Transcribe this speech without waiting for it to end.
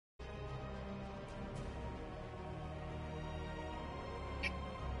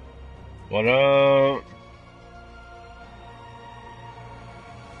What up?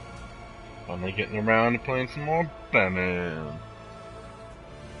 Finally getting around to playing some more Batman.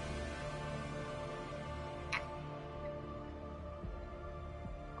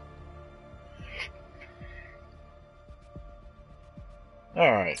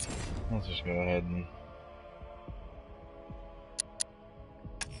 Alright, let's just go ahead and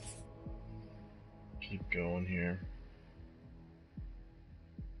keep going here.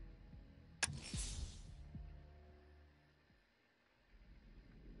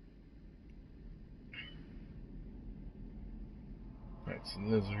 Alright, so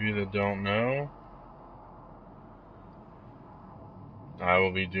those of you that don't know, I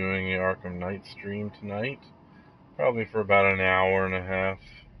will be doing the Arkham Knight stream tonight, probably for about an hour and a half,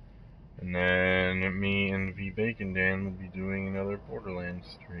 and then me and V Bacon Dan will be doing another Borderlands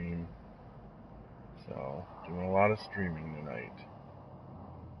stream. So, doing a lot of streaming tonight.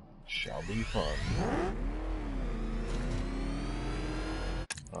 Shall be fun.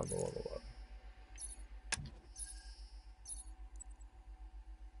 I'll go level up.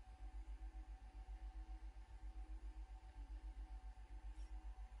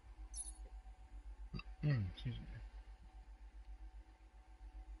 Excuse me.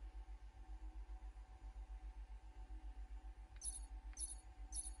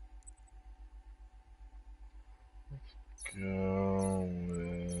 Let's go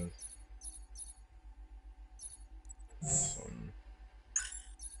with some.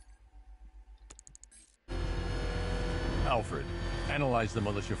 Alfred, analyze the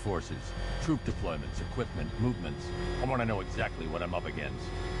militia forces, troop deployments, equipment, movements. I want to know exactly what I'm up against.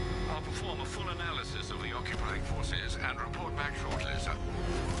 I'll perform a full analysis of the occupying forces and report back shortly, sir.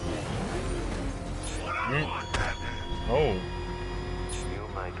 Oh. You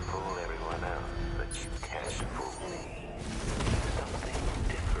might fool everyone else, but you can't fool me. Something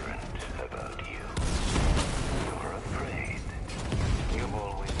different about you. You're afraid. You've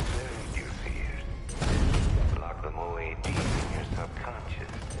always buried your fears. Lock them away deep in your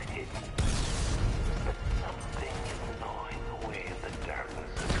subconscious, hidden. But something is gnawing away at the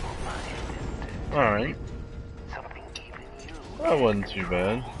darkness of your mind. Alright. Something even you. That wasn't too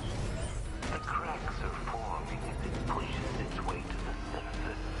bad. The cracks are forming as it pushes its way to the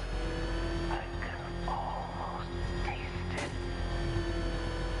surface. I can almost taste it.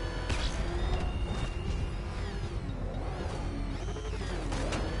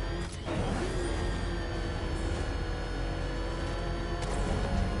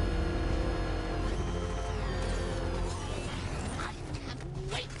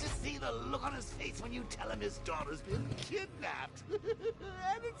 Wait to see the look on his face when you tell him his daughter's been kidnapped.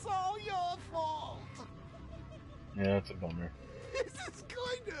 And it's all your fault. Yeah, it's a bummer. This is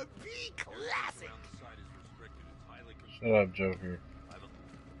going to be classic. Shut up, Joker.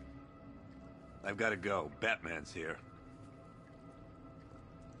 I've got to go. Batman's here.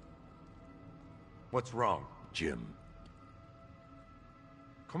 What's wrong? Jim.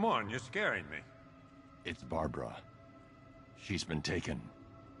 Come on, you're scaring me. It's Barbara. She's been taken.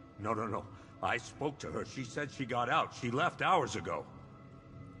 No. I spoke to her. She said she got out. She left hours ago.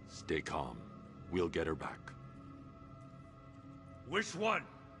 Stay calm. We'll get her back. Which one?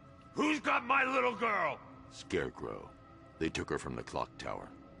 Who's got my little girl? Scarecrow. They took her from the clock tower.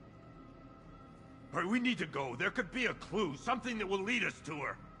 All right, we need to go. There could be a clue, something that will lead us to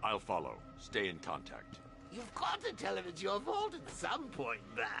her. I'll follow. Stay in contact. You've got to tell him it's your fault at some point,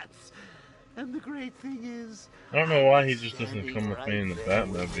 Bats. And the great thing is, I don't know why he just doesn't come with me in the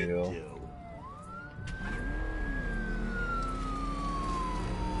Batmobile.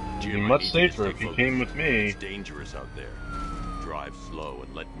 It'd be much safer if he came with me. It's dangerous out there. Drive slow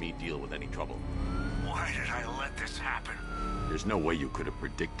and let me deal with any trouble. Why did I let this happen? There's no way you could have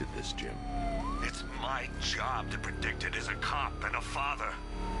predicted this, Jim. It's my job to predict it as a cop and a father.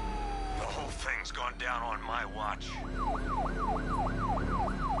 The whole thing's gone down on my watch.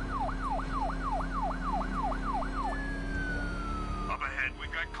 Up ahead, we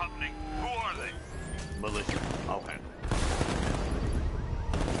got company. Who are they? Militia. I'll handle it.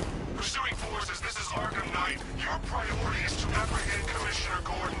 Pursuing forces, this is Arkham Knight. Your priority is to apprehend Commissioner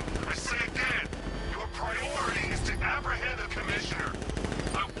Gordon. I say again, your priority is to apprehend the Commissioner.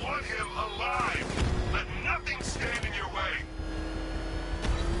 I want him alive. Let nothing stand in your way.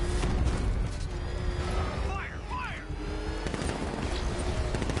 Fire! Fire!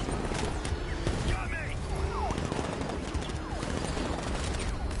 Got me!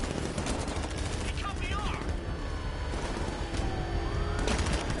 He cut me off!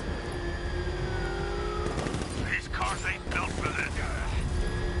 These cars ain't built for this.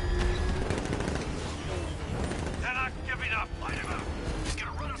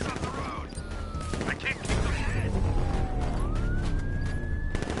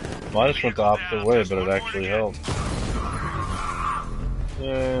 Well, I just went the opposite way, but it actually helped.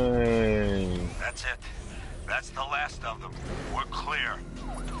 Yay. That's it. That's the last of them. We're clear.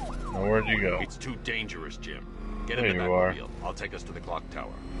 Now, where'd you go? It's too dangerous, Jim. Get There in the you are. Batmobile. I'll take us to the clock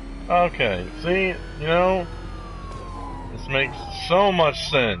tower. Okay, see, you know, this makes so much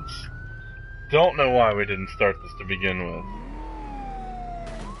sense. Don't know why we didn't start this to begin with.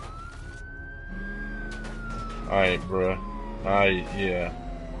 Alright, bruh. Yeah.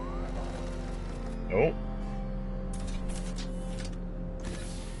 Oh.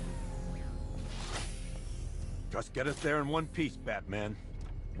 Just get us there in one piece, Batman.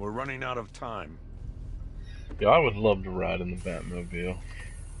 We're running out of time. Yeah, I would love to ride in the Batmobile.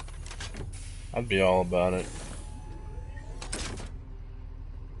 I'd be all about it.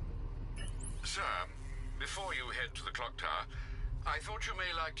 Sir, before you head to the clock tower, I thought you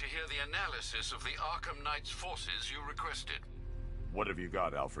may like to hear the analysis of the Arkham Knight's forces you requested. What have you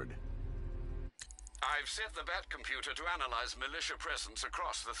got, Alfred? I've set the Bat computer to analyze militia presence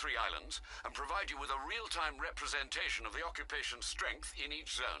across the 3 islands and provide you with a real-time representation of the occupation strength in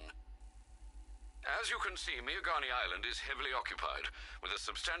each zone. As you can see, Miagani Island is heavily occupied, with a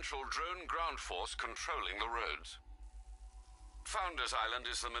substantial drone ground force controlling the roads. Founders Island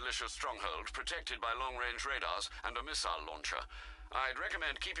is the militia stronghold, protected by long-range radars and a missile launcher. I'd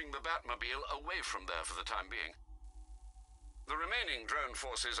recommend keeping the Batmobile away from there for the time being. The remaining drone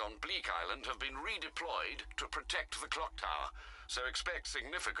forces on Bleak Island have been redeployed to protect the clock tower, so expect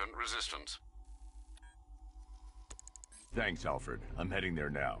significant resistance. Thanks, Alfred. I'm heading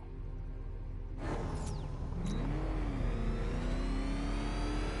there now.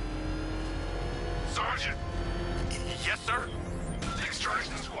 Sergeant! Yes, sir? The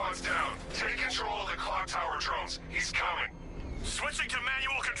extraction squad's down. Take control of the clock tower drones. He's coming. Switching to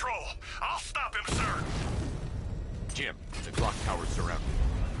manual control. I'll stop him, sir. Jim, the clock tower's surrounded.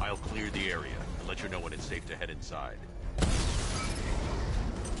 I'll clear the area and let you know when it's safe to head inside.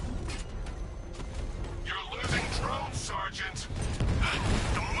 You're losing drones, Sergeant.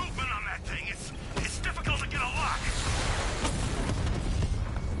 The movement on that thing, it's difficult to get a lock.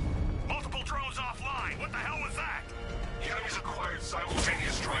 Multiple drones offline. What the hell was that? The enemy's acquired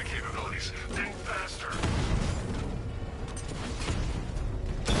simultaneous strike capabilities. Think faster.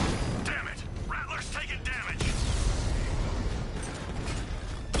 Damn it! Rattler's taking damage.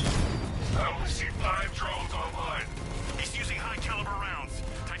 I only see 5 drones online. He's using high-caliber rounds.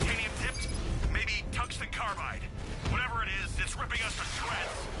 Titanium tipped? Maybe tungsten carbide. Whatever it is, it's ripping us to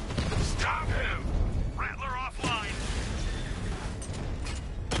shreds. Stop him! Rattler offline.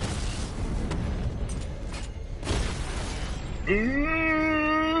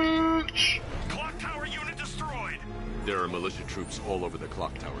 Clock tower unit destroyed. There are militia troops all over the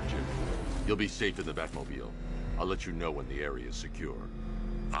clock tower, Jim. You'll be safe in the Batmobile. I'll let you know when the area is secure.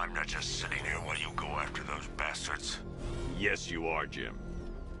 I'm not just sitting here while you go after those bastards. Yes, you are, Jim.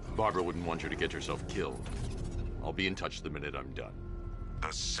 Barbara wouldn't want you to get yourself killed. I'll be in touch the minute I'm done.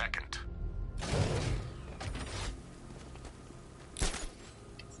 The second.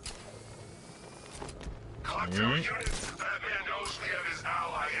 Clock tower units, that man knows we have his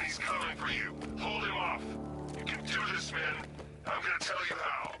ally and he's coming for you. Hold him off. You can do this, man. I'm gonna tell you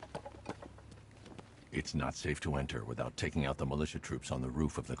how. It's not safe to enter without taking out the militia troops on the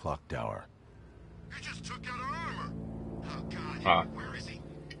roof of the clock tower. You just took out our armor. Oh, God. Huh. Where is he?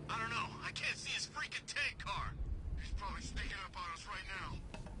 I don't know. I can't see his freaking tank car. He's probably sneaking up on us right now.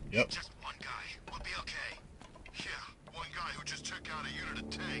 Yep. Just one guy. We'll be okay. Yeah, one guy who just took out a unit of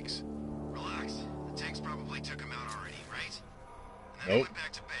tanks. Relax. The tanks probably took him out already, right? And then they Nope. went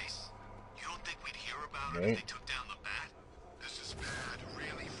back to base. You don't think we'd hear about it Nope. if they took down the Bat? This is bad.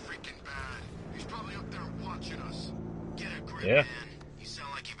 Really freaking bad. He's probably up there watching us. Get a grip, Yeah. man. You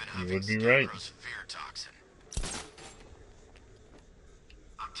sound like you've been You huffing would be right. Scarecrow's fear toxin.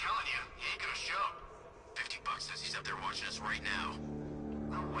 I'm telling you, he ain't gonna show. $50 says he's up there watching us right now.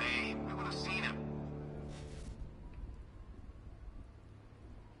 No way. We would have seen him.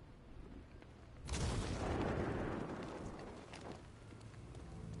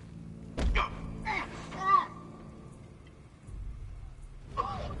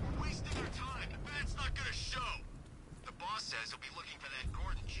 We're wasting our time. The Bat's not gonna show. The boss says he'll be looking for that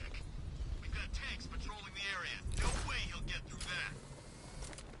Gordon chick. We've got tanks patrolling the area. No way he'll get through that.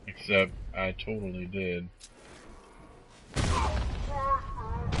 Except I totally did.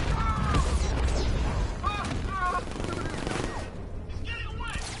 He's getting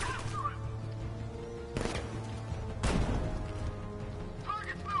away! After him!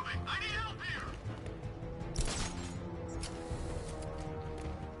 Target's moving! I need help here!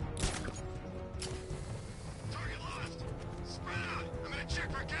 Target lost! Spread out! I'm gonna check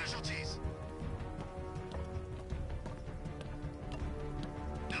for casualties!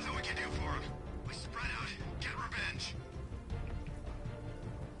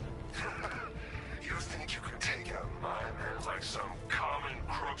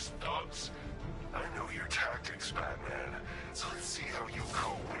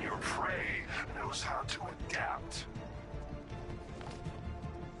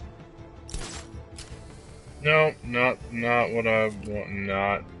 No, not what I want.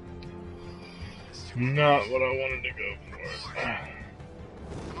 Not what I wanted to go for.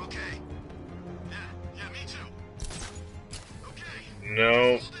 I'm okay. Yeah, me too. Okay. No,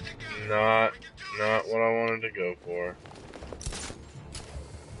 Hold it together. not We can do not this. what I wanted to go for.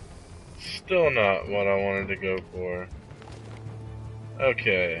 Still not what I wanted to go for.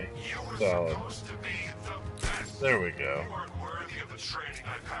 Okay, You were solid. supposed to be the best. There we go. You aren't worthy of the training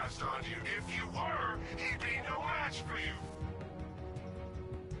I passed on to you. If you were, he'd be no match for you.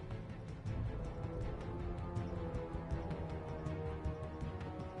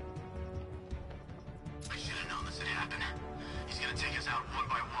 I should have known this would happen. He's gonna take us out one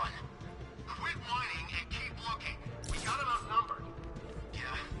by one. Quit whining and keep looking. We got him outnumbered. Yeah,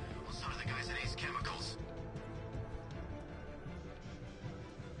 well, so do the guys at Ace Chemicals.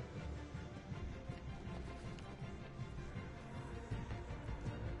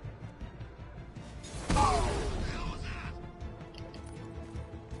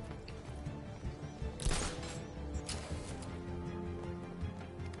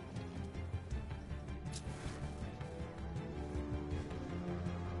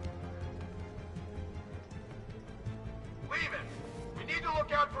 Leave it. We need to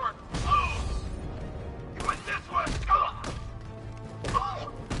look out for it. Oh! You went this way.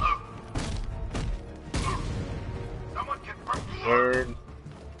 Someone can Third.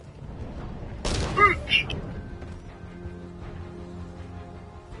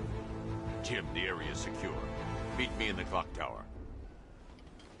 Jim, the area is secure. Meet me in the clock tower.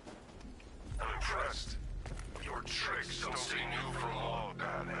 I'm impressed. Your tricks don't stay new for long,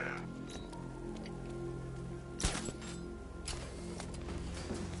 Batman.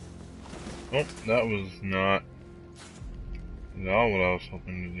 Oh, that was not what I was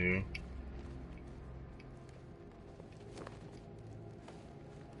hoping to do.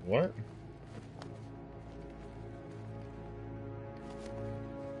 What?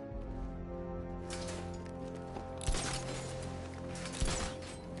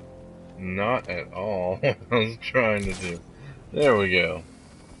 Not at all what I was trying to do. There we go.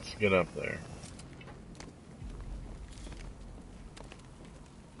 Let's get up there.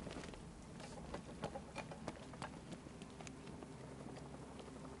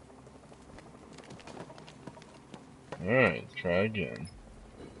 Alright, let's try again.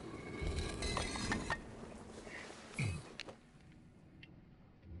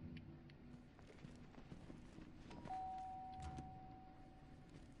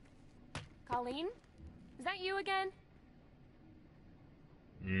 Colleen? Is that you again?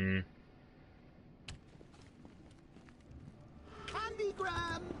 Candy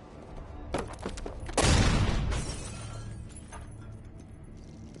Graham!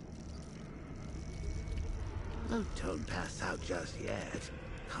 Oh, don't pass out just yet.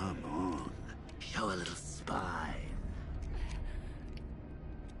 Come on. Show a little spine.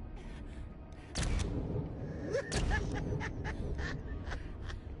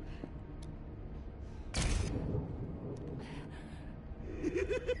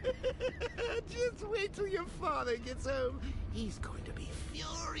 Just wait till your father gets home. He's going to be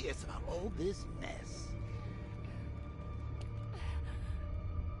furious about all this mess.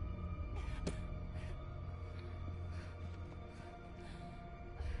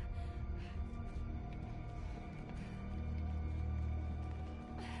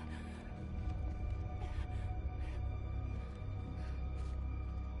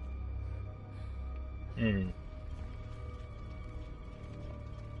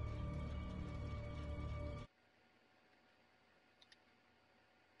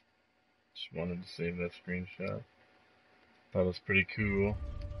 Just wanted to save that screenshot. That was pretty cool.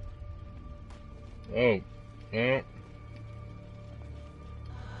 Oh, well.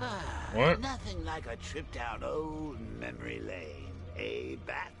 What? Nothing like a trip down old memory lane, eh,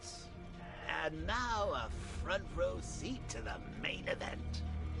 Bats? And now a front row seat to the main event.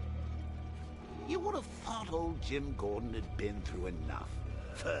 You would have thought old Jim Gordon had been through enough.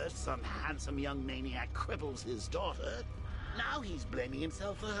 First, some handsome young maniac cripples his daughter. Now he's blaming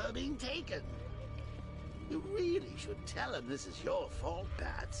himself for her being taken. You really should tell him this is your fault,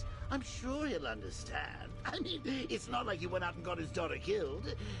 Bats. I'm sure he'll understand. I mean, it's not like you went out and got his daughter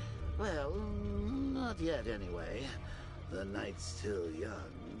killed. Well, not yet anyway. The night's still young.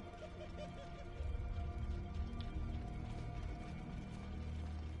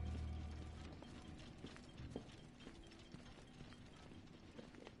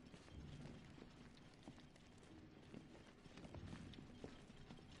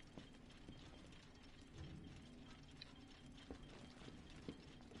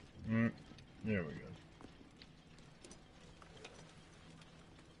 There we go.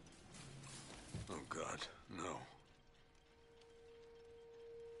 Oh, God.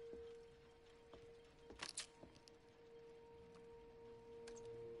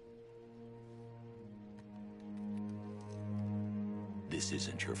 This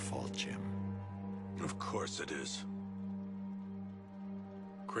isn't your fault, Jim. Of course it is.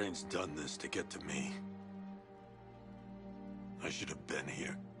 Crane's done this to get to me. I should have been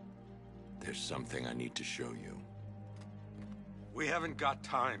here. There's something I need to show you. We haven't got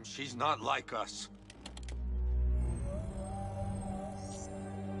time. She's not like us.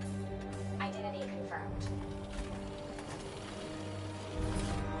 Identity confirmed.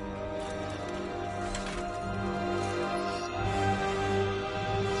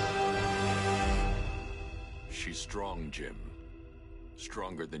 She's strong, Jim.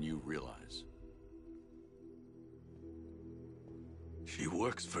 Stronger than you realize. She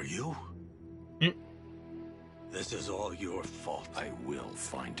works for you? This is all your fault. I will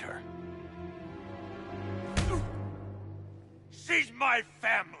find her. She's my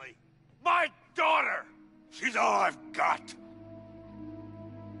family! My daughter! She's all I've got!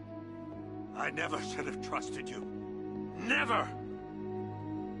 I never should have trusted you. Never!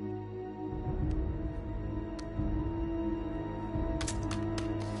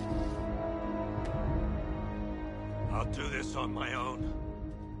 I'll do this on my own.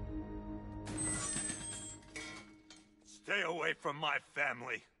 Stay away from my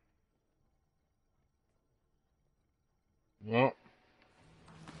family. Well,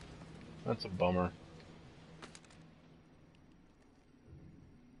 that's a bummer.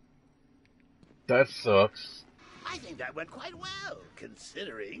 That sucks. I think that went quite well,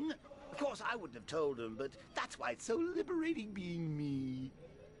 considering. Of course, I wouldn't have told him, but that's why it's so liberating being me.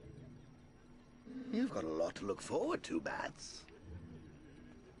 You've got a lot to look forward to, Bats.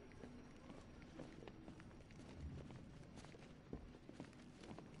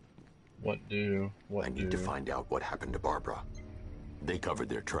 I need to find out what happened to Barbara. They covered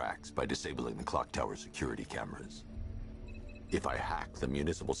their tracks by disabling the clock tower security cameras. If I hack the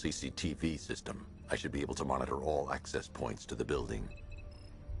municipal CCTV system, I should be able to monitor all access points to the building.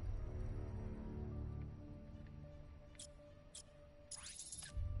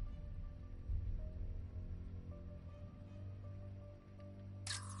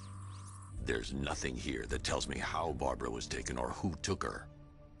 There's nothing here that tells me how Barbara was taken or who took her.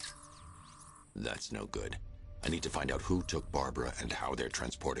 That's no good. I need to find out who took Barbara and how they're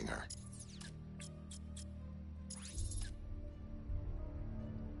transporting her.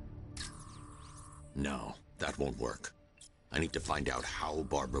 No, that won't work. I need to find out how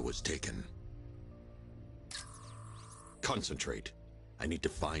Barbara was taken. Concentrate. I need to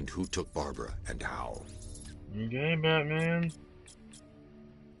find who took Barbara and how. Okay, Batman.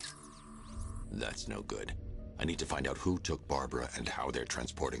 That's no good. I need to find out who took Barbara and how they're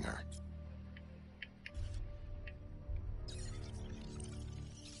transporting her.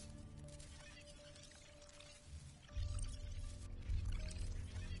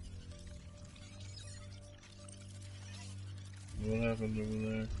 What happened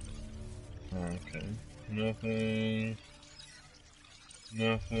over there? Okay. Nothing.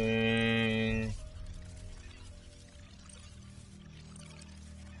 Nothing.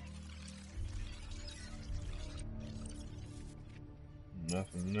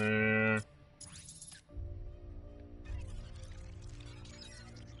 Nothing there.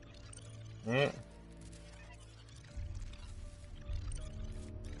 Huh?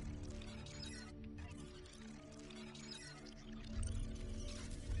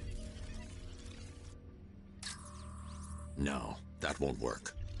 No, that won't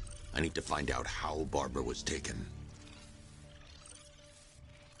work. I need to find out how Barbara was taken.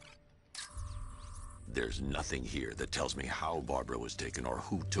 There's nothing here that tells me how Barbara was taken or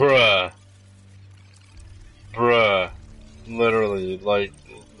who took her. Bruh. Literally, like,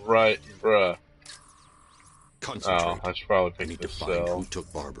 right, bruh. Concentrate. Oh, I should probably I pick need to this find cell. who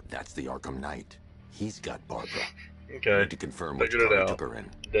took Barbara. That's the Arkham Knight. He's got Barbara. I Okay. need to confirm which Figured car it he out. took her in.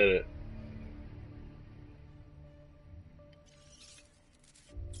 Did it.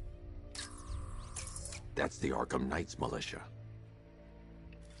 That's the Arkham Knight's militia.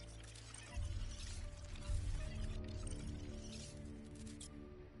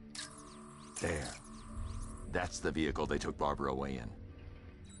 There. That's the vehicle they took Barbara away in.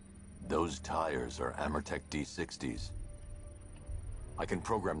 Those tires are Amertech D60s. I can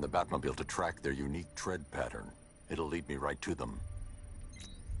program the Batmobile to track their unique tread pattern. It'll lead me right to them.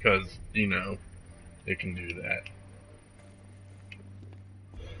 Because, you know, it can do that.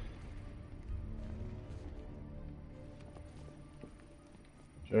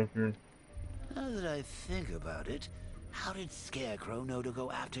 Joker. Now that I think about it, how did Scarecrow know to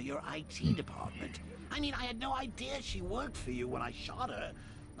go after your IT department? I mean, I had no idea she worked for you when I shot her.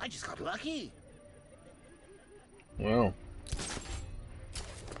 I just got lucky. Well.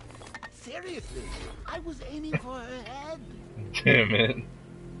 seriously, I was aiming for her head. Damn it.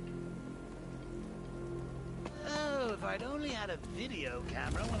 Oh, if I'd only had a video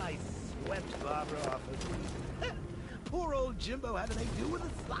camera when I swept Barbara off her feet. Poor old Jimbo had to make do with a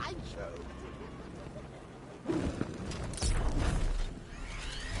slideshow.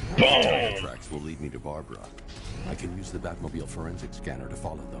 Tire tracks will lead me to Barbara. I can use the Batmobile forensic scanner to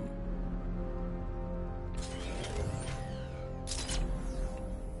follow them.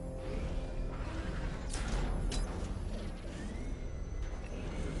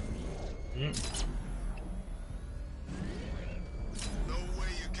 No way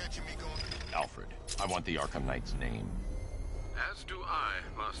you're catching me going. Alfred, I want the Arkham Knight's name. As do I,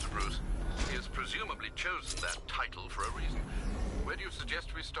 Master Bruce. He has presumably chosen that title for a reason. Where do you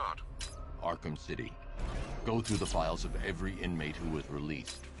suggest we start? Arkham City. Go through the files of every inmate who was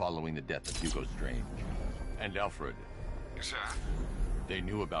released following the death of Hugo Strange. And Alfred, Sir? they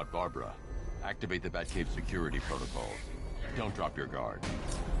knew about Barbara. Activate the Batcave security protocols. Don't drop your guard.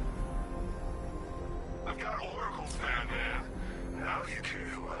 I've got oracles, Batman. Now you care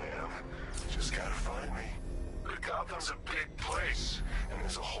who I am. Just gotta find me. But Gotham's a big place, and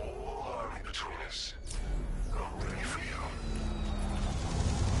there's a whole army between us. I'm ready for you.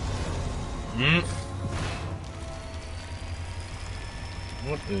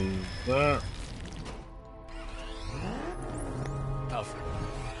 What is that? Alfred,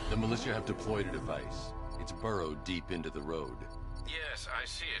 the militia have deployed a device. It's burrowed deep into the road. Yes, I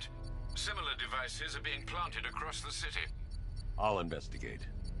see it. Similar devices are being planted across the city. I'll investigate.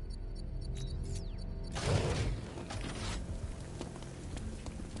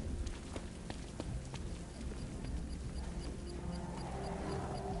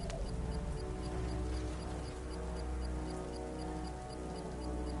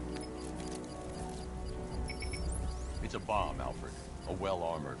 It's a bomb, Alfred. A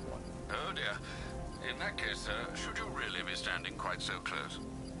well-armored one. Oh dear. In that case, should you really be standing quite so close?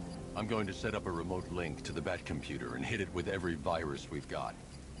 I'm going to set up a remote link to the Bat computer and hit it with every virus we've got.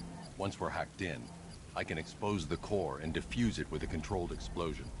 Once we're hacked in, I can expose the core and defuse it with a controlled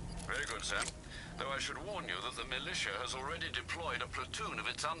explosion. Very good, sir. Though I should warn you that the militia has already deployed a platoon of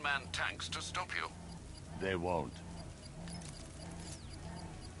its unmanned tanks to stop you. They won't.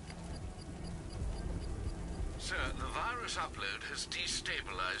 Sir, the virus upload has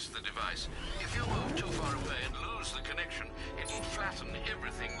destabilized the device. If you move too far away and lose the connection, it will flatten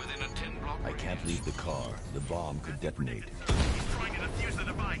everything within a 10-block I can't leave the car. The bomb could detonate. He's trying to defuse the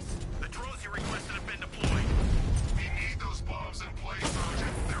device. The drones you requested have been deployed. We need those bombs in place,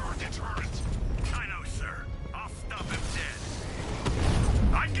 Sergeant. They're our deterrent. I know, sir. I'll stop him dead.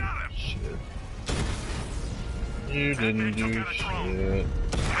 I got him! You didn't do shit.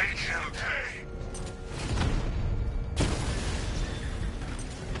 Make him pay.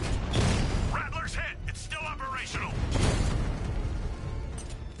 Rattler's hit. It's still operational.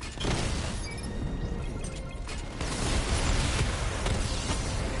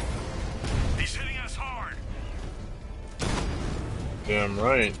 He's hitting us hard. Damn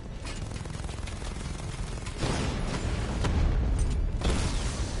right.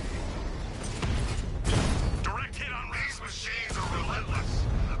 Direct hit on These machines are relentless.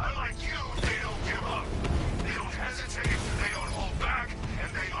 Unlike you, they don't give up. They don't hesitate, they don't hold back,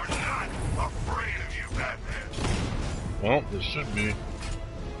 and they are not afraid of you, Batman. Well, this should be.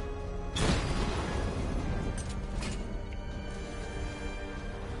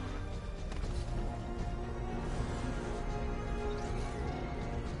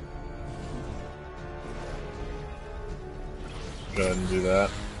 Go ahead and do that.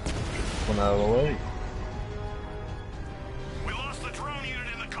 One out of the way. We lost the drone unit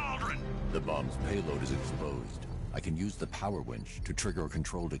in the cauldron. The bomb's payload is exposed. I can use the power winch to trigger a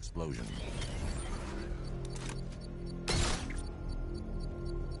controlled explosion.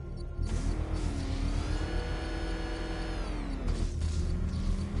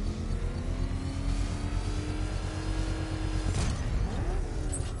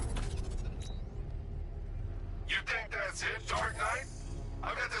 You think that's it, Dark Knight?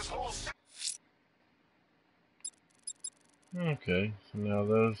 I've got this whole Okay, so now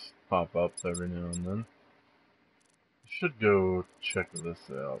those pop up every now and then. Should go check this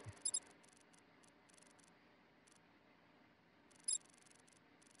out.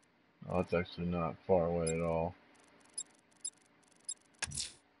 Oh, it's actually not far away at all.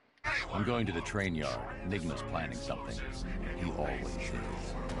 I'm going to the train yard. Enigma's planning something. He always is.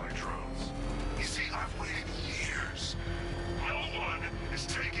 my drones. You see, I've waited years. No one is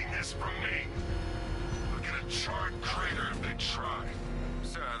taking this from me. Look at a charred crater if they try.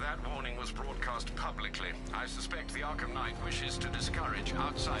 Sir, that warning was broadcast discussed publicly. I suspect the Arkham Knight wishes to discourage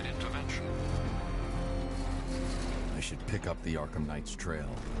outside intervention. I should pick up the Arkham Knight's trail.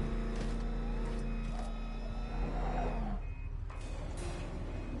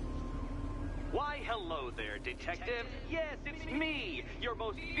 Why, hello there, Detective. Yes, it's me, your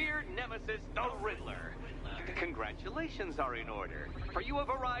most feared nemesis, the Riddler. Congratulations are in order, for you have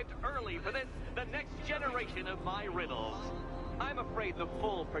arrived early for this, the next generation of my riddles. I'm afraid the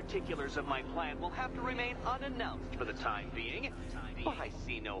full particulars of my plan will have to remain unannounced for the time being, but I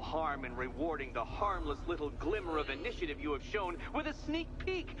see no harm in rewarding the harmless little glimmer of initiative you have shown with a sneak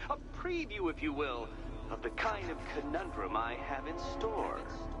peek, a preview, if you will, of the kind of conundrum I have in store.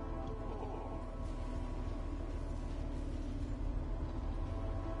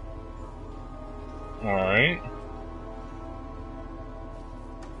 All right.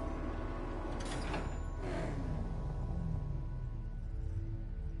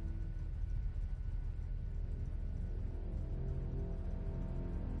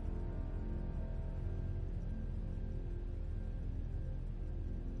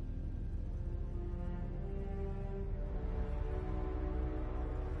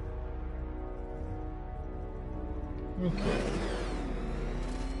 Okay.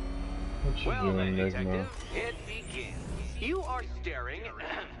 What you Well doing, then, Enigma? Detective, it begins. You are staring,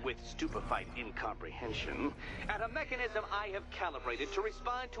 with stupefied incomprehension, at a mechanism I have calibrated to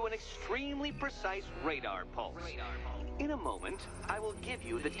respond to an extremely precise radar pulse. In a moment, I will give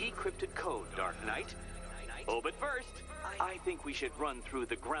you the decrypted code, Dark Knight. Oh, but first, I think we should run through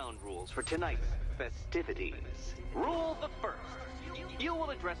the ground rules for tonight's festivities. Rule the first. You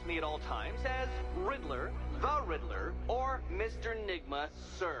will address me at all times as Riddler, the Riddler, or Mr. Nigma,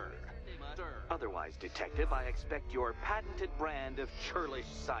 sir. Otherwise, Detective, I expect your patented brand of churlish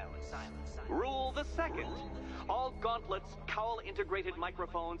silence. Rule the second. All gauntlets, cowl-integrated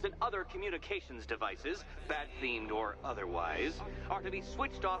microphones, and other communications devices, bat-themed or otherwise, are to be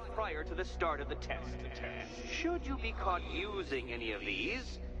switched off prior to the start of the test. Should you be caught using any of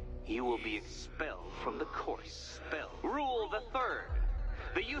these, you will be expelled from the course. Rule the third.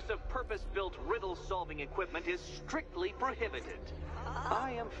 The use of purpose-built riddle-solving equipment is strictly prohibited.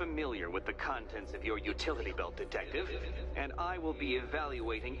 I am familiar with the contents of your utility belt, Detective, and I will be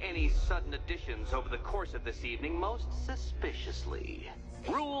evaluating any sudden additions over the course of this evening most suspiciously.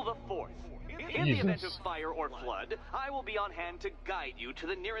 Rule the fourth. In the event of fire or flood, I will be on hand to guide you to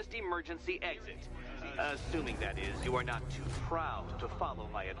the nearest emergency exit. Assuming, that is, you are not too proud to follow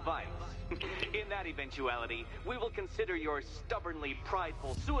my advice. In that eventuality, we will consider your stubbornly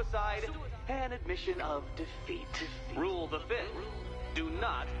prideful suicide an admission of defeat. Rule the fifth. Do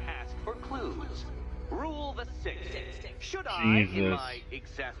not ask for clues. Rule the sixth. Should I, in my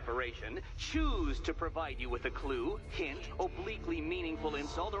exasperation, choose to provide you with a clue, hint, obliquely meaningful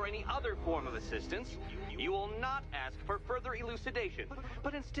insult, or any other form of assistance, you will not ask for further elucidation,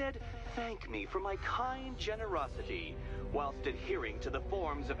 but instead thank me for my kind generosity, whilst adhering to the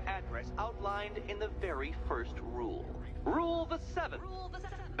forms of address outlined in the very first rule. Rule the seventh.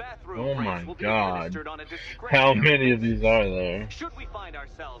 Bathroom breaks will be administered on a discretionary How many of these are there? Should we find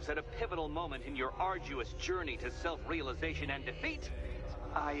ourselves at a pivotal moment in your arduous journey to self-realization and defeat,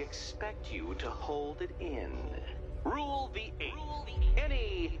 I expect you to hold it in. Rule the eighth.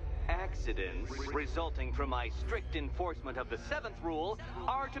 Any accidents resulting from my strict enforcement of the seventh rule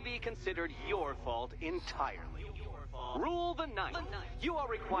are to be considered your fault entirely. Rule the ninth. You are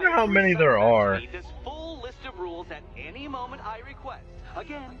required how many there are. to read this full list of rules at any moment I request.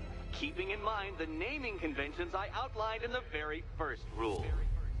 Again, keeping in mind the naming conventions I outlined in the very first rule.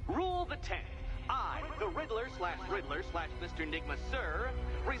 Rule the 10th. I, the Riddler/Mr. Nigma, sir,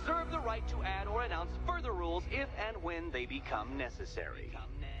 reserve the right to add or announce further rules if and when they become necessary.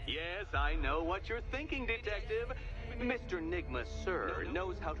 Yes, I know what you're thinking, Detective. Mr. Nigma, sir,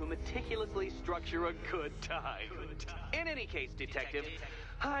 knows how to meticulously structure a good time. In any case, Detective,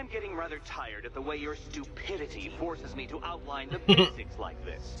 I'm getting rather tired of the way your stupidity forces me to outline the basics like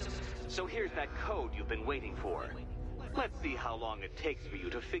this. So here's that code you've been waiting for. Let's see how long it takes for you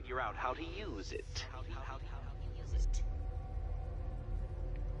to figure out how to use it.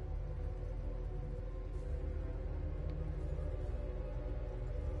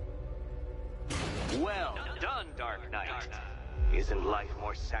 Well done, Dark Knight. Isn't life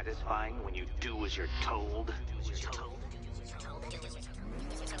more satisfying when you do as you're told?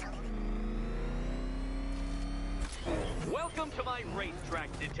 Welcome to my racetrack,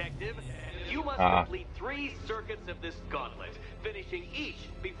 Detective. You must complete 3 circuits of this gauntlet, finishing each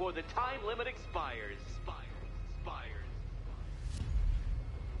before the time limit expires.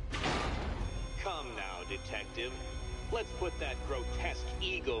 Come now, Detective. Let's put that grotesque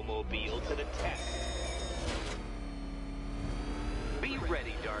ego-mobile to the test. Be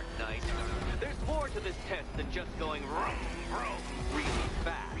ready, Dark Knight. There's more to this test than just going vroom, vroom, really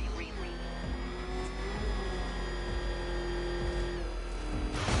fast.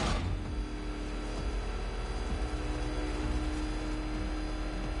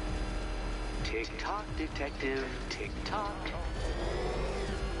 Tick-tock, detective, tick-tock.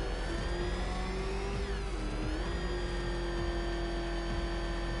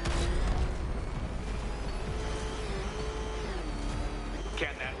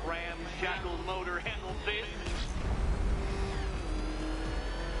 Can that ramshackle motor handle this?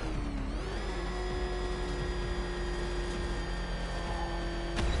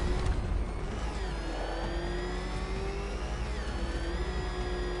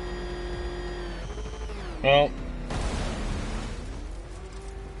 Well,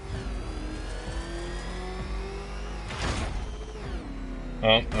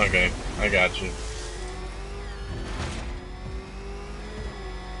 oh, okay, I got you.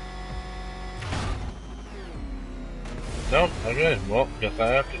 Nope, okay, well, guess I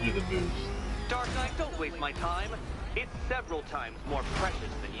have to do the boost. Dark Knight, don't waste my time. It's several times more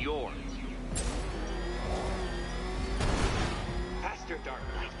precious than yours. Faster, Dark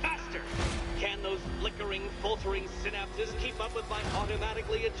Knight, faster! Can those flickering, faltering synapses keep up with my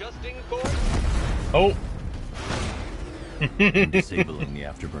automatically adjusting course? Oh! I'm disabling the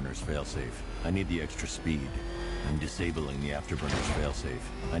afterburner's failsafe. I need the extra speed. I'm disabling the afterburner's failsafe.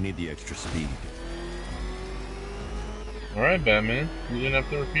 I need the extra speed. Alright, Batman. You didn't have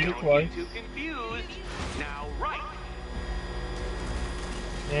to repeat it twice. Don't get too confused. Now, right!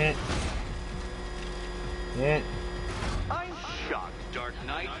 I'm shocked, Dark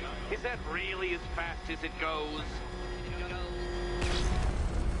Knight. Is that really as fast as it goes?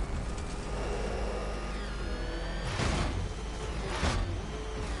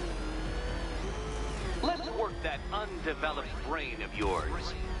 Let's work that undeveloped brain of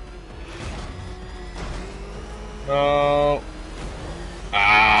yours. No.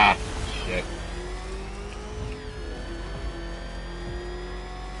 Ah, shit.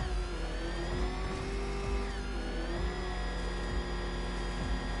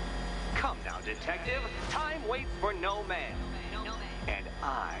 Come now, detective. Time waits for no man. And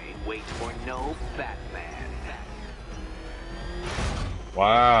I wait for no Batman.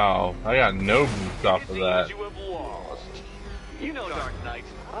 Wow, I got no boost off of that. You have lost. You know, Dark Knight,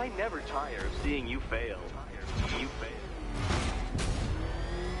 I never tire of seeing you fail. You fail.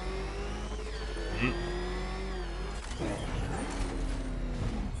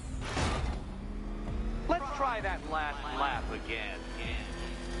 Let's try that last lap again.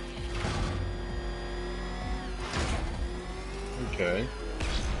 Okay.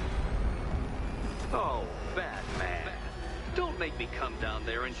 Oh, Batman. Don't make me come down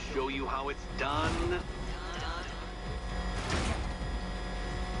there and show you how it's done.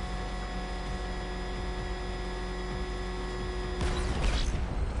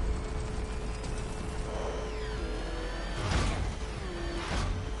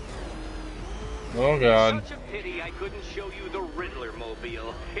 Oh god. Such a pity I couldn't show you the Riddler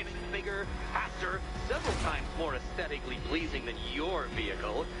mobile. It's bigger, faster, several times more aesthetically pleasing than your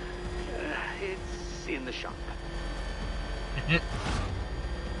vehicle. It's in the shop.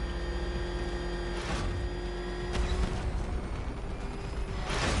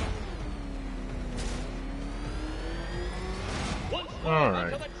 All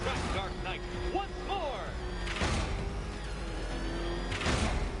right. Onto the track, Dark Knight. Once more.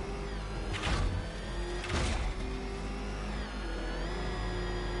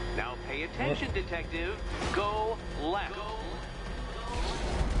 Now pay attention, detective. Go left.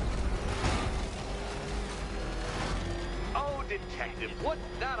 Oh, detective, what's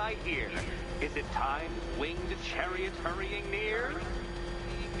that I hear? Is it time's winged chariot hurrying near?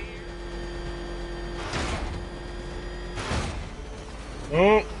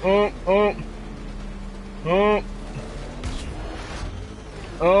 Oh, oh, oh. Oh.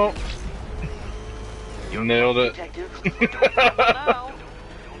 Oh. You nailed it.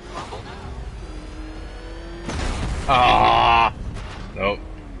 Ah. Nope.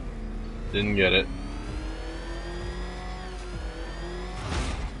 Didn't get it.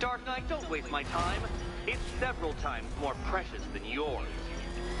 Dark Knight, don't waste my time. It's several times more precious than yours.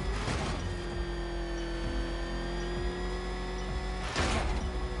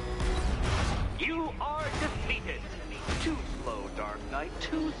 You are defeated. Too slow, Dark Knight.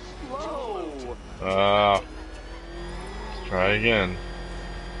 Too slow. Let's try again.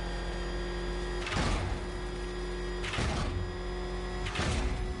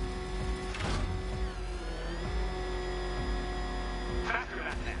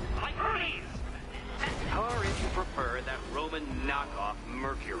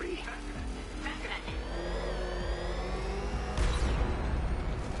 Mercury.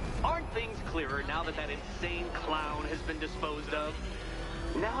 Aren't things clearer now that that insane clown has been disposed of?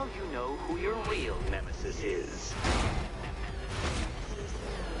 Now you know who your real nemesis is.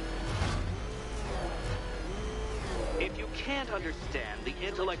 If you can't understand the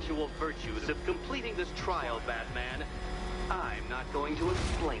intellectual virtues of completing this trial, Batman, I'm not going to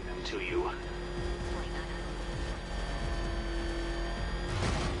explain them to you.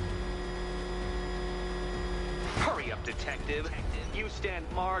 Hurry up, Detective. You stand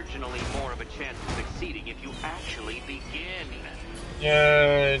marginally more of a chance of succeeding if you actually begin.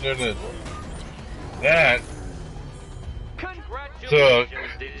 Yay, did it. That took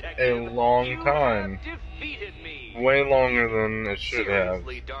a long time. Way longer than it should have.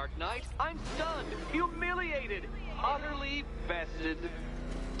 Seriously, Dark Knight, I'm stunned, humiliated, utterly bested.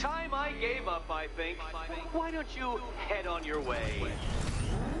 Time I gave up, I think. Why don't you head on your way?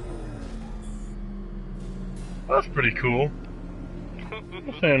 That's pretty cool. I'm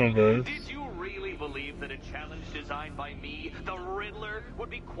a fan of those. Did you really believe that a challenge designed by me, the Riddler, would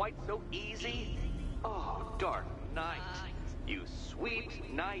be quite so easy? Oh, Dark Knight. You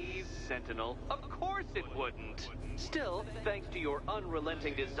sweet, naive sentinel. Of course it wouldn't. Still, thanks to your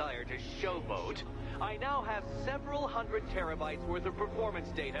unrelenting desire to showboat, I now have several hundred terabytes worth of performance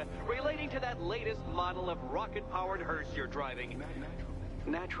data relating to that latest model of rocket-powered hearse you're driving.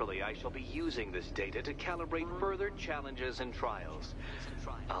 Naturally, I shall be using this data to calibrate further challenges and trials.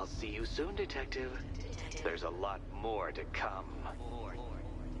 I'll see you soon, Detective. There's a lot more to come.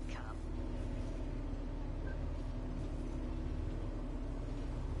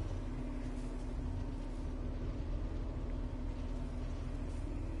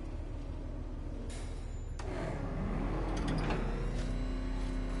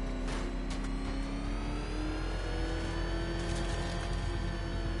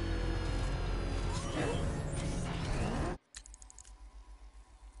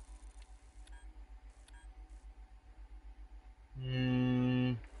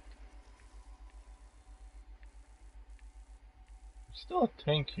 Still a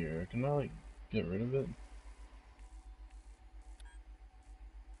tank here. Can I, like, get rid of it?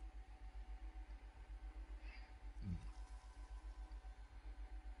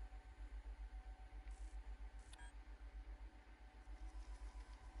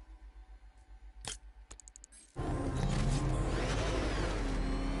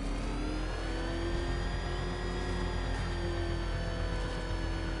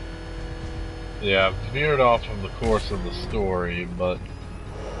 Yeah, I've veered off of the course of the story, but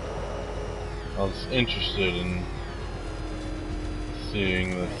I was interested in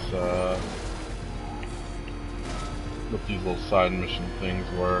seeing this, what these little side mission things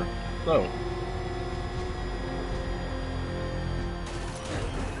were. So,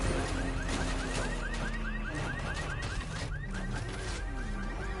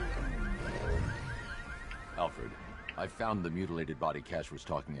 Alfred, I found the mutilated body Cash was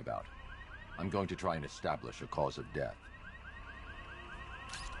talking about. I'm going to try and establish a cause of death.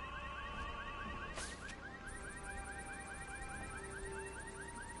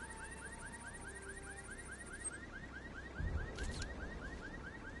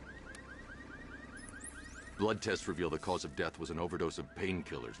 Blood tests reveal the cause of death was an overdose of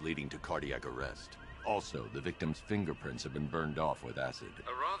painkillers leading to cardiac arrest. Also, the victim's fingerprints have been burned off with acid.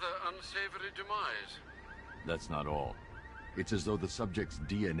 A rather unsavory demise. That's not all. It's as though the subject's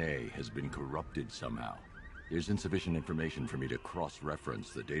DNA has been corrupted somehow. There's insufficient information for me to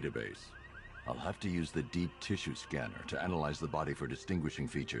cross-reference the database. I'll have to use the deep tissue scanner to analyze the body for distinguishing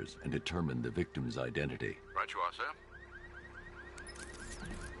features and determine the victim's identity. Right you are, sir.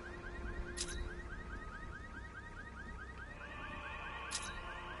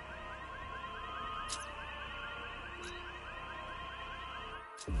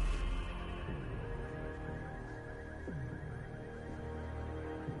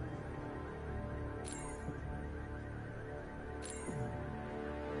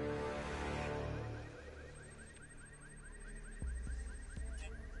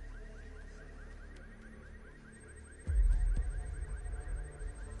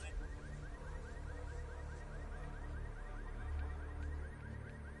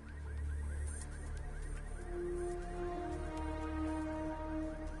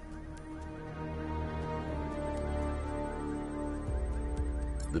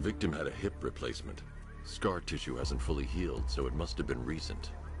 The victim had a hip replacement. Scar tissue hasn't fully healed, so it must have been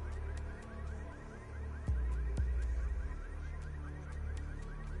recent.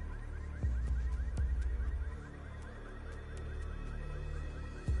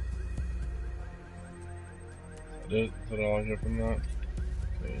 Is that all I get from that?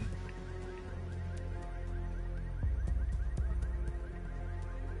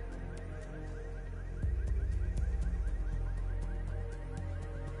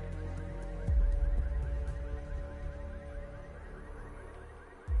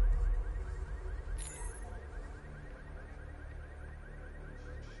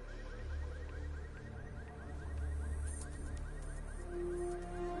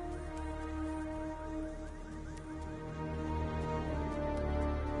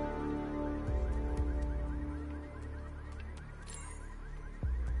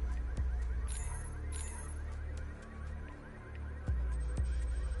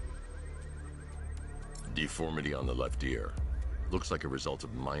 Deformity on the left ear. Looks like a result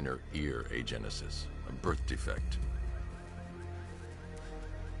of minor ear agenesis, a birth defect.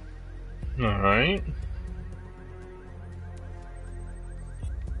 Alright.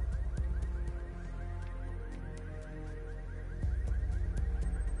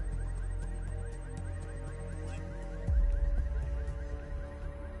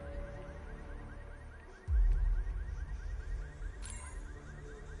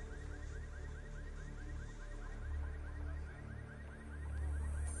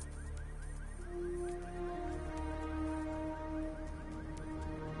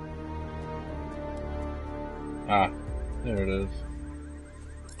 Ah, there it is.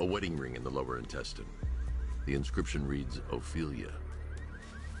 A wedding ring in the lower intestine. The inscription reads, Ophelia.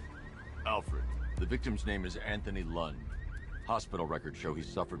 Alfred, the victim's name is Anthony Lund. Hospital records show he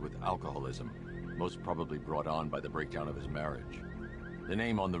suffered with alcoholism, most probably brought on by the breakdown of his marriage. The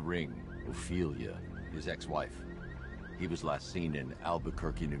name on the ring, Ophelia, his ex-wife. He was last seen in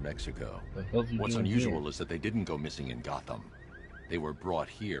Albuquerque, New Mexico. What's unusual is that they didn't go missing in Gotham. They were brought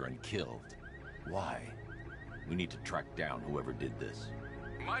here and killed. Why? We need to track down whoever did this.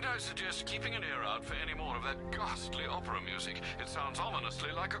 Might I suggest keeping an ear out for any more of that ghastly opera music? It sounds ominously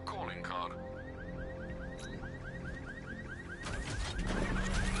like a calling card.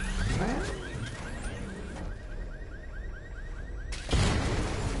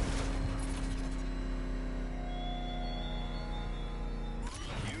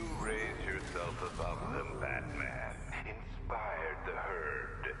 You raise yourself above them, Batman. Inspired the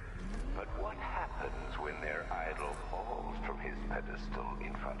herd. But what happens when their idol falls from his pedestal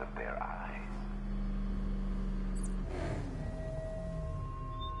in front of their eyes?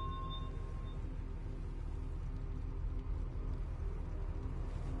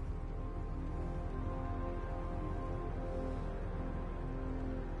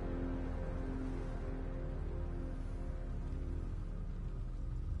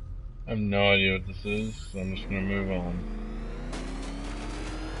 I have no idea what this is, so I'm just gonna move on.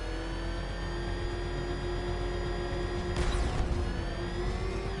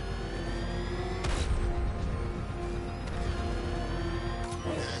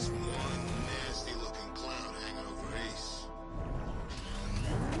 That's one nasty-looking cloud hanging over Ace.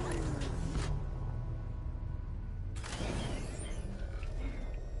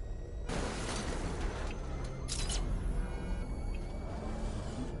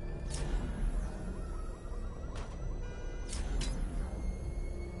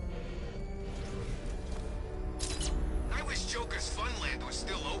 I wish Joker's Funland was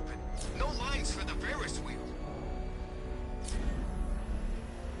still open. No lines for the Ferris wheel.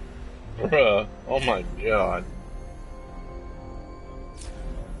 Bruh, oh my god.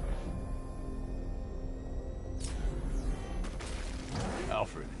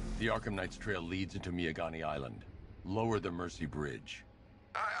 Alfred, the Arkham Knight's trail leads into Miagani Island. Lower the Mercy Bridge.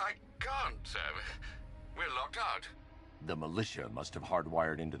 I can't, sir. We're locked out. The militia must have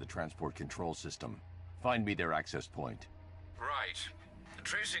hardwired into the transport control system. Find me their access point. Right.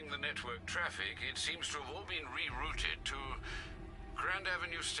 Tracing the network traffic, it seems to have all been rerouted to Grand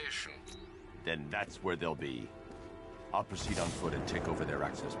Avenue Station. Then that's where they'll be. I'll proceed on foot and take over their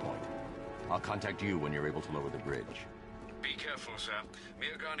access point. I'll contact you when you're able to lower the bridge. Be careful, sir.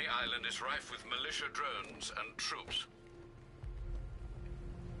 Miagani Island is rife with militia drones and troops.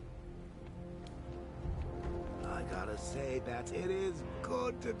 I gotta say, Bats, it is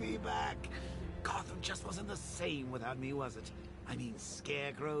good to be back. Gotham just wasn't the same without me, was it? I mean,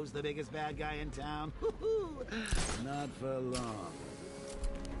 Scarecrow's the biggest bad guy in town. Not for long.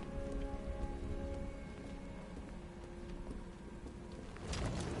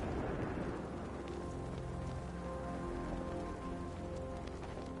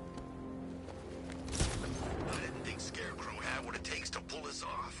 I didn't think Scarecrow had what it takes to pull this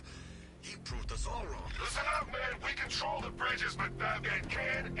off. He proved us all wrong. Listen up, man. We control the bridges, but Batman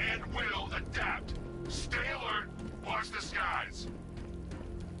can and will adapt. Stay alert. Watch the skies.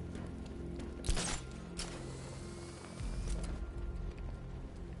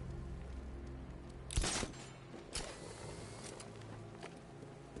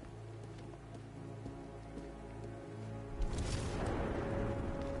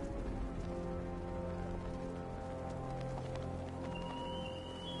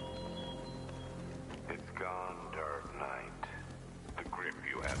 It's gone, Dark Knight. The grip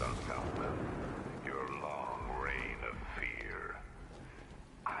you had on Gotham. Your long reign of fear.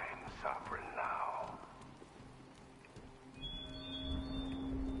 I'm sovereign now.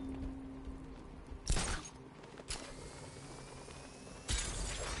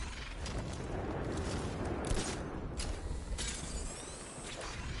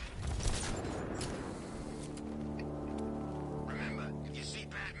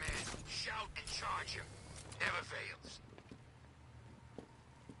 charge him. Never fails.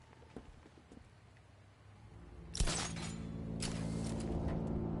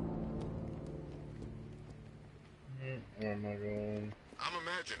 Where am I going? I'm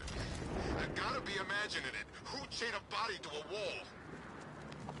imagining it. I gotta be imagining it. Who chained a body to a wall?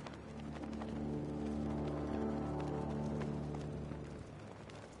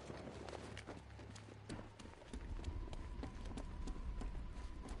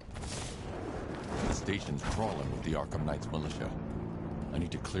 The station's crawling with the Arkham Knights militia. I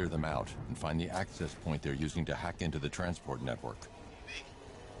need to clear them out and find the access point they're using to hack into the transport network. Me?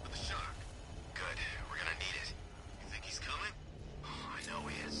 With the shark? Good. We're gonna need it. You think he's coming? Oh, I know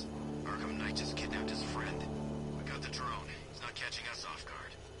he is. Arkham Knight just kidnapped his friend. We got the drone. He's not catching us off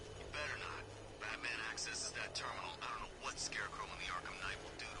guard. He better not. Batman accesses that terminal. I don't know what Scarecrow and the Arkham Knight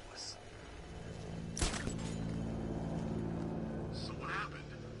will do to us. So what happened?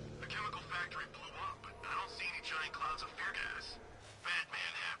 The chemical factory blew up, but I don't see any giant clouds of fear gas.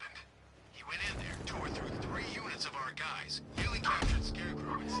 Batman happened. He went in there, tore through 3 units of our guys, nearly captured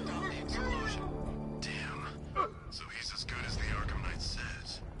Scarecrow and stopped the explosion. Damn. So he's as good as the Arkham Knight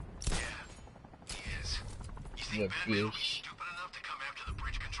says. Yeah, he is. You think Batman will be stupid enough to come after the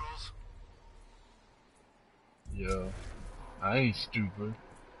bridge controls? Yeah. I ain't stupid.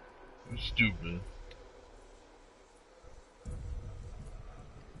 You're stupid.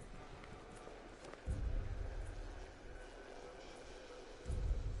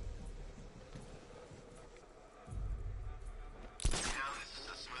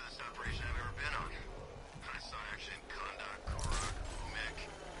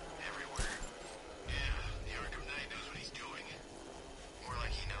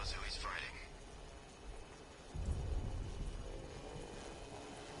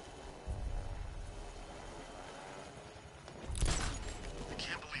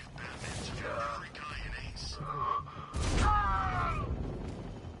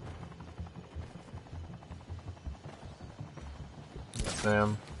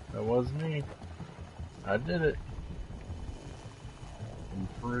 Sam, that was me. I did it. I'm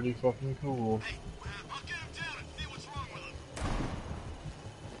pretty fucking cool. Hey, I'll get him down and see what's wrong with him.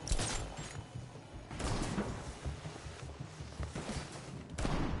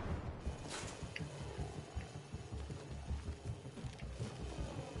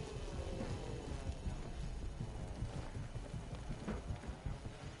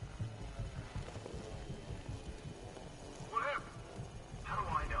 What happened? How do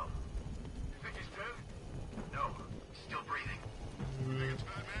I know? You think he's dead? No, he's still breathing. Think it's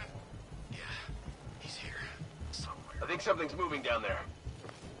Batman? Yeah, he's here. Somewhere. I think something's moving down there.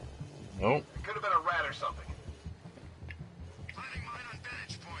 Nope. It could have been a rat or something. Finding mine on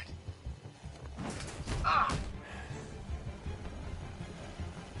vantage point. Ah!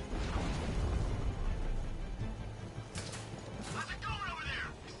 How's it going over there?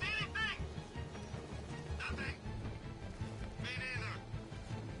 You see anything? Nothing. Me neither.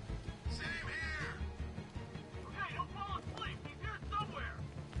 Same here. Okay, don't fall asleep. He's here somewhere.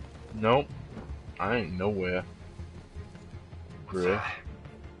 Nope. I ain't nowhere. What's Griff. that?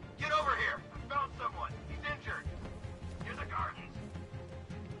 Get over here. I found someone. He's injured. Near the gardens.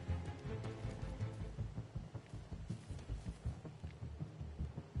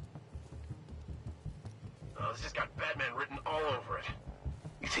 Oh, this has got Batman written all over it.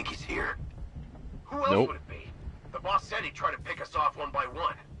 You think he's here? Who else Nope. would it be? The boss said he'd try to pick us off one by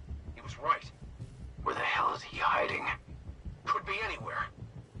one. He was right. Where the hell is he hiding? Could be anywhere.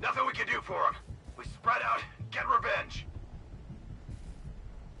 Nothing we can do for him. We spread out, get revenge.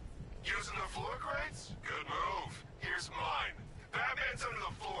 Using the floor crates? Good move. Here's mine. Batman's under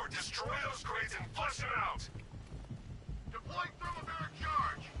the floor. Destroy those crates and flush him out. Deploying thermobaric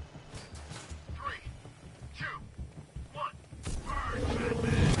charge. 3, 2, 1. Burn,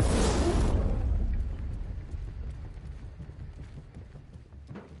 Batman.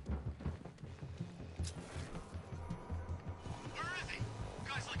 Where is he?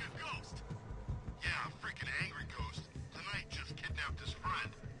 Guy's like a ghost. Yeah, a freaking angry ghost. The Knight just kidnapped his friend.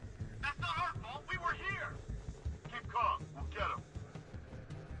 That's not our fault. We were here. Keep calm. We'll get him.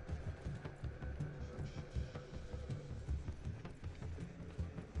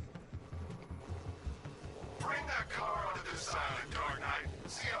 Bring that car onto this island, Dark Knight.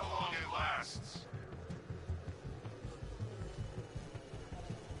 See how long it lasts.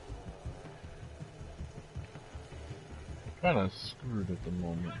 Kinda screwed at the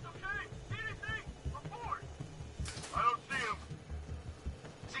moment. Okay? See anything? Report. I don't see him.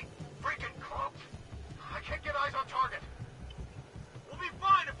 See, freaking cloaked. I can't get eyes on target. We'll be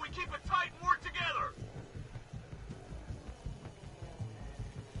fine if we keep it tight and work together.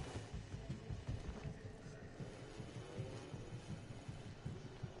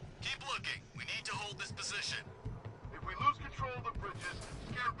 need to hold this position. If we lose control of the bridges,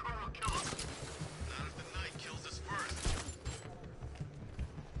 Scarecrow will kill us. Not if the Knight kills us first.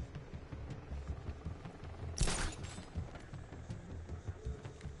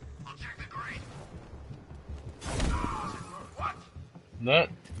 I'll check the grate. What? That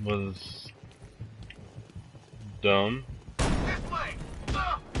was dumb. This way!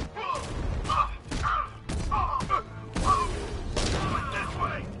 This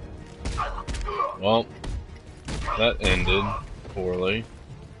way! Well, that ended poorly.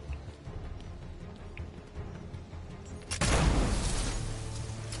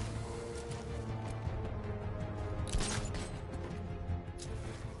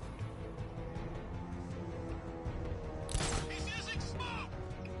 He's using smoke!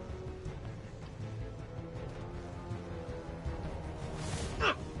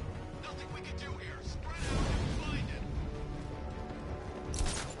 Nothing we can do here. Spread out and find it.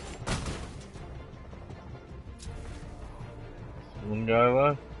 One guy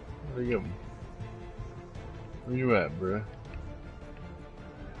left? Where you going? Where you at, bruh?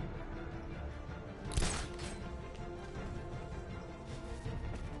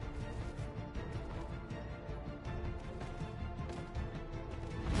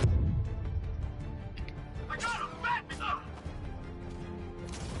 I got him! Back!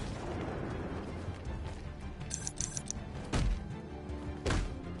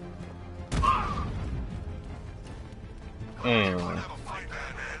 Mm. Have a fight,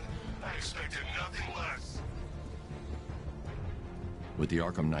 Batman. I expected nothing less. With the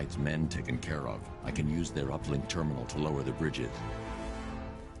Arkham Knight's men taken care of, I can use their uplink terminal to lower the bridges.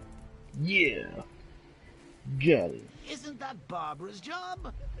 Yeah. Got it. Isn't that Barbara's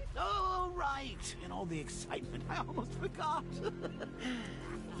job? Oh, right. In all the excitement, I almost forgot.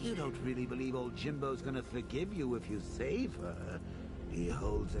 You don't really believe old Jimbo's gonna forgive you if you save her. He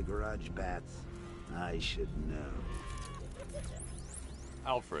holds a grudge, Bats. I should know.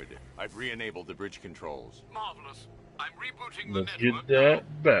 Alfred, I've re-enabled the bridge controls. Marvelous. I'm rebooting Let's the get network.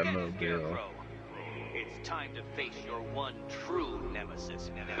 that Batmobile. Scarecrow, it's time to face your one true nemesis,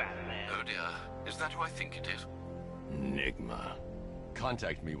 Batman. Oh dear. Is that who I think it is? Enigma.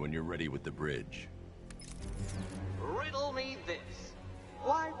 Contact me when you're ready with the bridge. Riddle me this.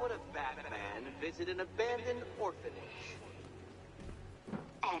 Why would a Batman visit an abandoned orphanage?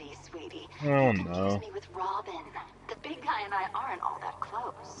 Eddie, sweetie. Oh, you confuse no. me with Robin. The big guy and I aren't all that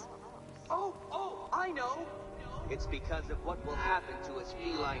close. Oh, I know. It's because of what will happen to his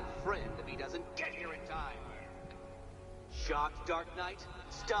feline friend if he doesn't get here in time. Shocked, Dark Knight?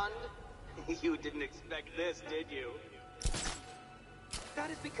 Stunned? You didn't expect this, did you?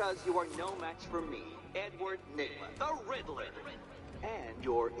 That is because you are no match for me, Edward Nigma, the Riddler, and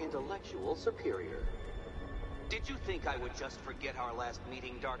your intellectual superior. Did you think I would just forget our last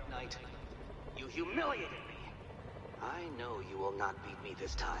meeting, Dark Knight? You humiliated me. I know you will not beat me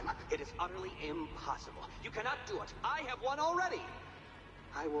this time. It is utterly impossible. You cannot do it. I have won already.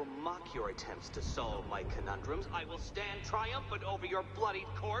 I will mock your attempts to solve my conundrums. I will stand triumphant over your bloodied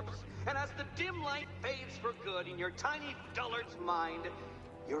corpse. And as the dim light fades for good in your tiny dullard's mind,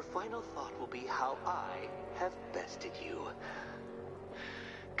 your final thought will be how I have bested you.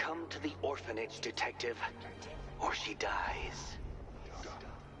 Come to the orphanage, detective, or she dies.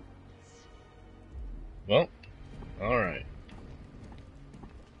 Well, alright.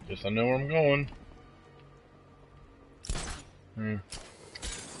 Guess I know where I'm going.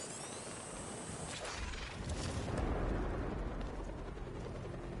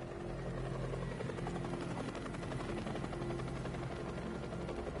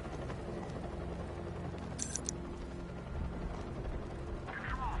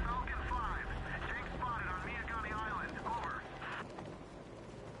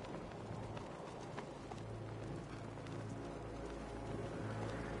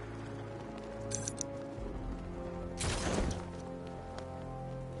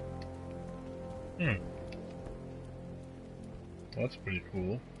 That's pretty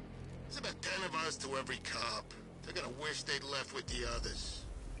cool. There's about 10 of us to every cop. They're gonna wish they'd left with the others.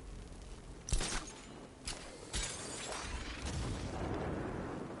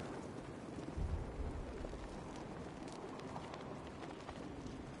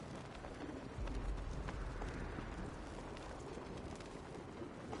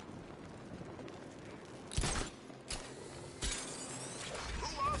 Who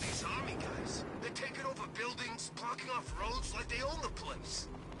are these army guys? They're taking over buildings, blocking off roads like they own the place.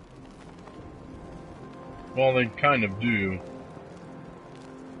 Well, they kind of do,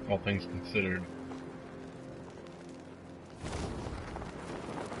 all things considered.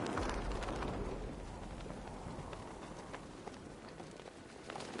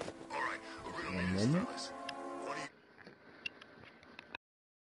 Alright, we're gonna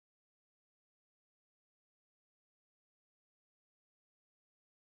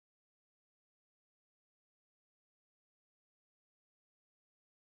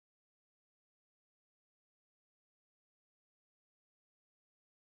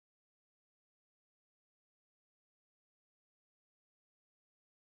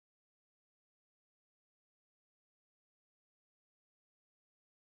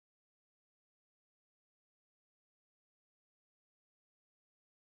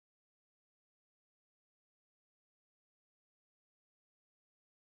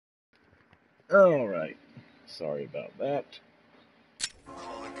Alright. Sorry about that.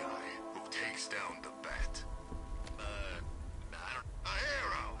 Call the guy who takes down the bat. A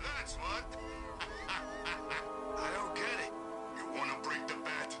hero, that's what. I don't get it. You want to break the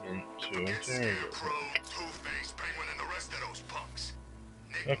bat? Forget Scarecrow, Two-Face, Penguin, and the rest of those punks.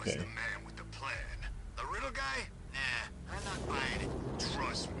 Nick was the man with the plan. The riddle guy? Nah, I'm not buying it.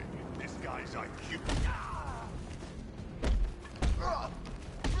 Trust me, this guy's IQ. Oh.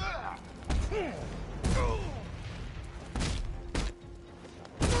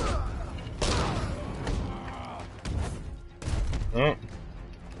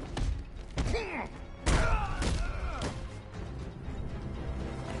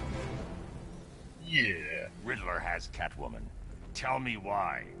 Yeah. Riddler has Catwoman. Tell me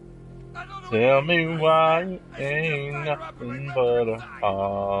why. Tell me why ain't nothing but a Why?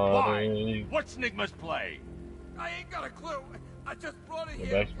 heartache. What's Nigma's play? I ain't got a clue. I just brought it The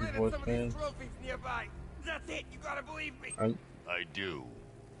here and Backstreet planted Boys some of fans? these trophies nearby. That's it. You gotta believe me. I do.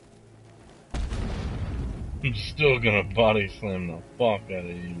 I'm still gonna body slam the fuck out of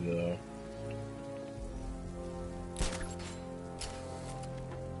you, though.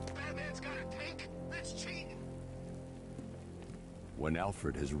 Batman's got a tank? That's cheating. When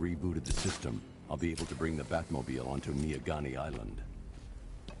Alfred has rebooted the system, I'll be able to bring the Batmobile onto Miyagani Island.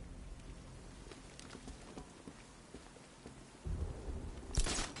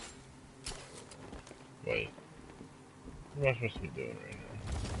 Wait. What am I supposed to be doing right now?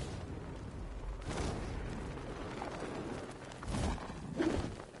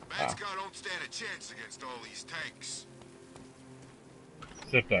 Bat-Scar don't stand a chance against all these tanks.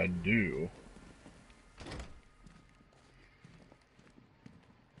 Except I do.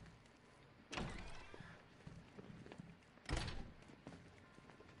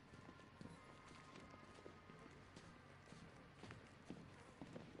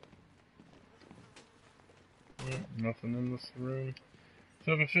 Nothing in this room.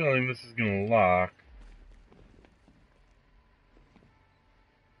 So I have a feeling this is gonna lock.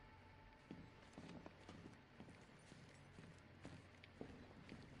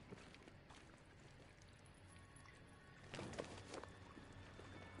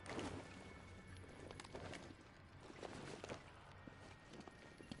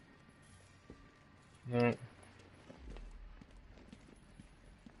 No.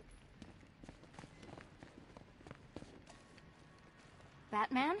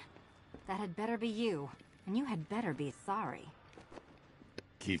 Batman? That had better be you. And you had better be sorry.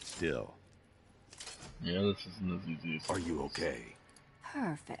 Keep still. Yeah, this isn't as easy as... Are you okay?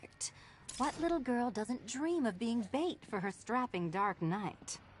 Perfect. What little girl doesn't dream of being bait for her strapping Dark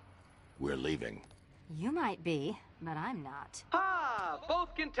Knight? We're leaving. You might be, but I'm not. Ah,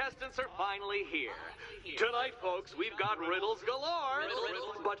 both contestants are finally here. Tonight, folks, we've got riddles galore.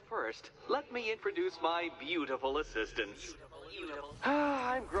 But first, let me introduce my beautiful assistants.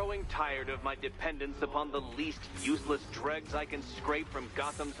 I'm growing tired of my dependence upon the least useless dregs I can scrape from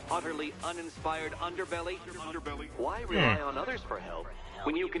Gotham's utterly uninspired underbelly. Why rely on others for help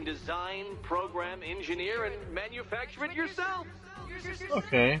when you can design, program, engineer, and manufacture it yourself?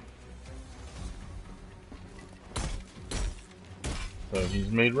 Okay. So he's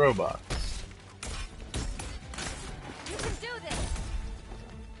made robots. You can do this!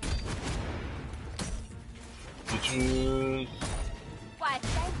 Bitches. Why,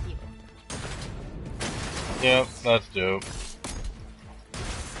 thank you. Yep, that's dope.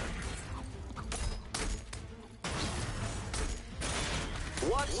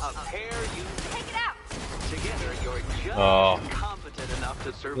 What a pair you... Take it out! Together, you're just competent enough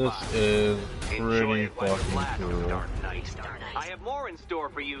to survive. This is Enjoy pretty it while you fucking blast, cool. Dark Knight. I have more in store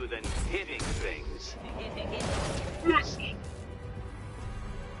for you than hitting things.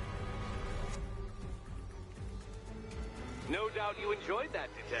 No doubt you enjoyed that,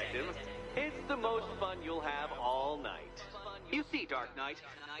 Detective. It's the most fun you'll have all night. You see, Dark Knight,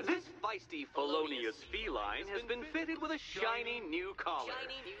 this feisty, felonious feline has been fitted with a shiny new collar.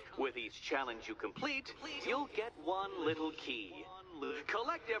 With each challenge you complete, you'll get one little key.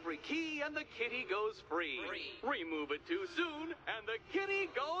 Collect every key and the kitty goes free. Remove it too soon and the kitty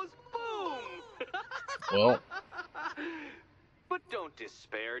goes boom! Well. But don't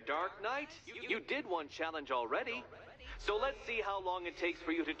despair, Dark Knight. You did one challenge already. So let's see how long it takes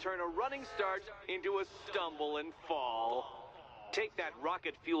for you to turn a running start into a stumble and fall. Take that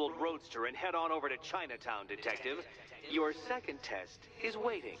rocket-fueled roadster and head on over to Chinatown, Detective. Your second test is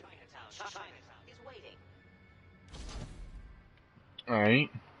waiting. Alright.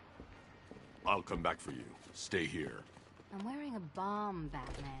 I'll come back for you. Stay here. I'm wearing a bomb,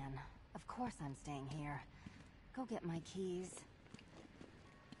 Batman. Of course I'm staying here. Go get my keys.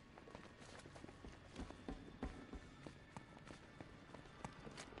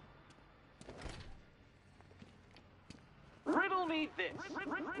 like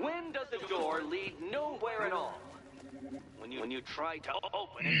this. When does the door lead nowhere at all? When you try to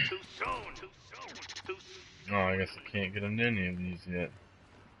open it too soon. Oh, I guess I can't get into any of these yet.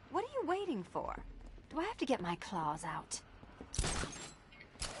 What are you waiting for? Do I have to get my claws out?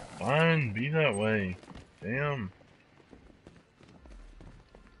 Fine, be that way. Damn.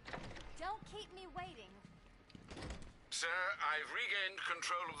 Don't keep me waiting. Sir, I've regained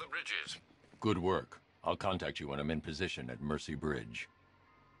control of the bridges. Good work. I'll contact you when I'm in position at Mercy Bridge.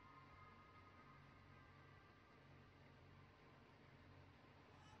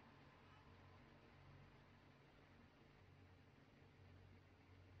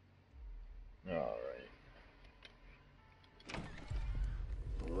 Alright.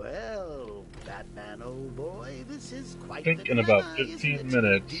 Well, Batman, old boy, this is I quite think the in about dilemma, 15 isn't it?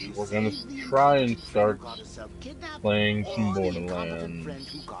 minutes, Do you we're going save the to try and intelligent friend start who got herself kidnapped, playing some or the incompetent friend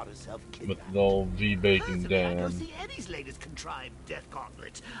who Borderlands got herself with kidnapped? the old V-Bacon Personally, I'd go Dan. see Eddie's latest contrived death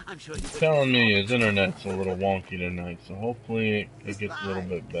gauntlet. I'm sure you He's would. telling me his internet's a little wonky tonight, so hopefully it It's gets a little fine.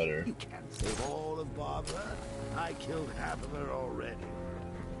 bit better. You can't save all of Barbara. I killed half of her already.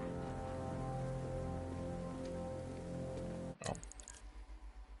 Oh.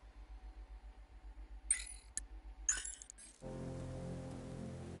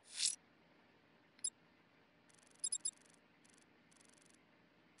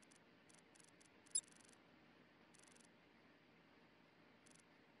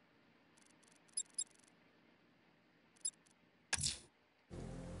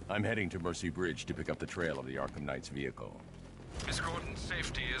 I'm heading to Mercy Bridge to pick up the trail of the Arkham Knight's vehicle. Miss Gordon's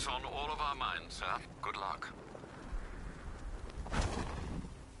safety is on all of our minds, sir. Good luck.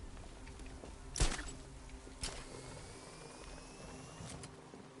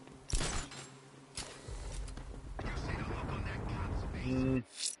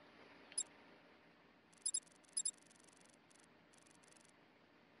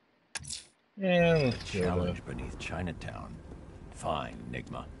 Yeah, A let's go challenge beneath Chinatown. Fine,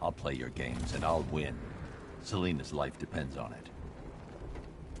 Enigma. I'll play your games and I'll win. Selena's life depends on it.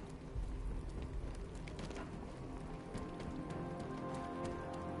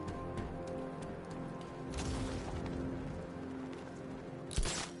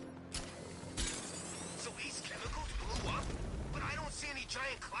 So these chemicals blew up, but I don't see any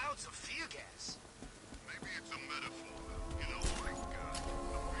giant clouds of fear gas. Maybe it's a metaphor. You know, like a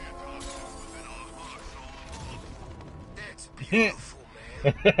weird costume within our hearts all. That's beautiful,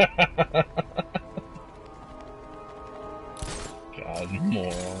 man. God,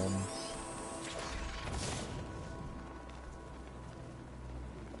 morons.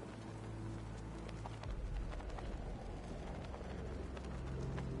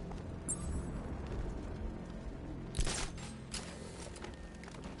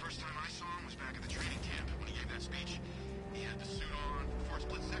 First time I saw him was back at the training camp when he gave that speech. He had the suit on. For a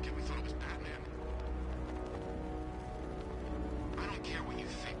split second, we thought it was Batman. I don't care what you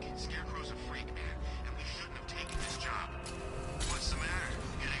think. Scarecrow's a freak, man, and we shouldn't have taken this job. What's the matter?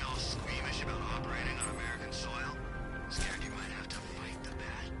 Getting all squeamish about operating on American soil? Scared you might have to fight the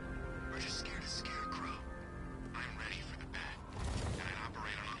Bat? Or just scared of Scarecrow? I'm ready for the Bat. And I'd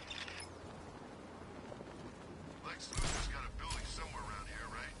operate on a... Lex Luthor's got a building somewhere around here,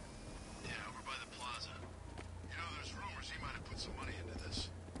 right? Yeah, over by the plaza. You know, there's rumors he might have put some money into this.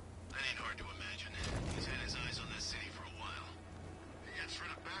 That ain't hard to imagine. He's had his eyes on that city for a while. He gets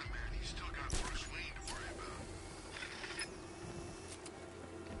rid of Batman, he's still got Bruce Wayne to worry about.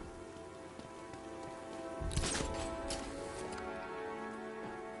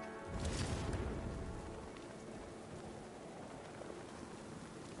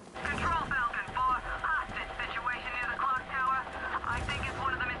 Control Falcon 4, hostage situation near the clock tower. I think it's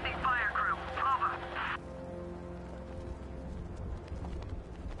one of the missing fire crew. Over.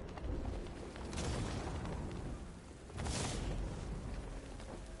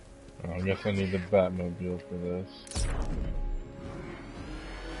 Oh, I guess I need the Batmobile for this.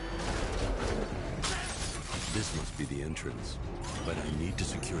 This must be the entrance, but I need to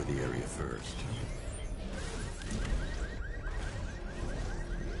secure the area first.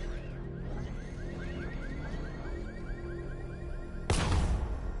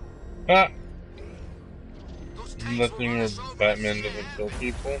 Ah! Isn't that thing where Batman doesn't kill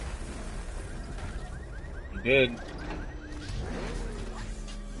people? He did.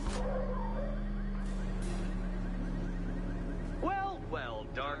 Well,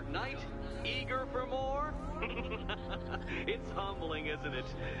 Dark Knight, eager for more? It's humbling, isn't it?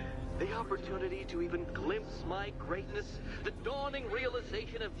 The opportunity to even glimpse my greatness, the dawning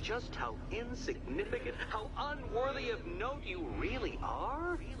realization of just how insignificant, how unworthy of note you really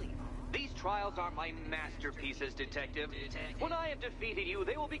are. These trials are my masterpieces, Detective. When I have defeated you,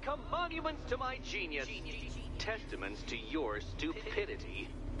 they will become monuments to my genius. Testaments to your stupidity.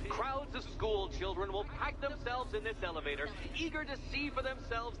 Crowds of school children will pack themselves in this elevator, eager to see for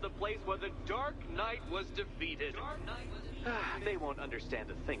themselves the place where the Dark Knight was defeated. They won't understand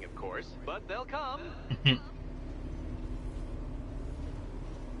a thing, of course, but they'll come.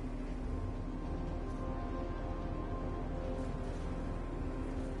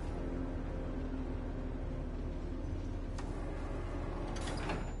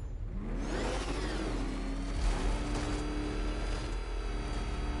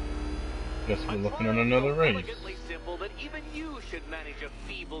 Guess we're looking at another race. Elegantly simple that even you should manage a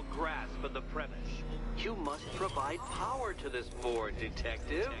feeble grasp of the premise. You must provide power to this board,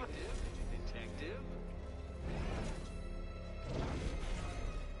 Detective.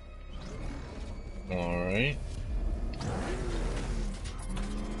 All right.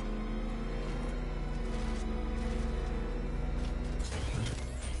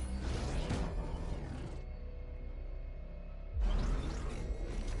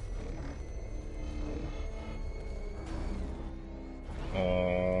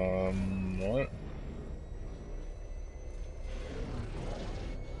 What?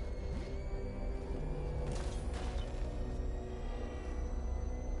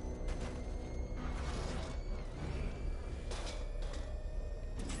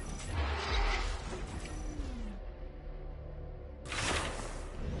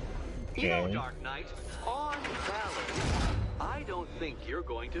 You know, Dark Knight, on balance, I don't think you're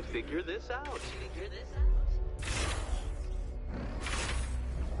going to figure this out.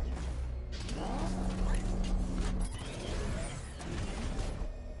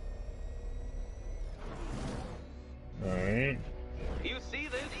 Alright. You see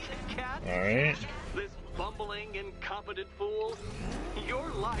this, cat? Alright. This bumbling, incompetent fool? Your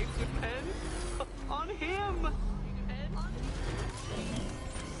life depends on him.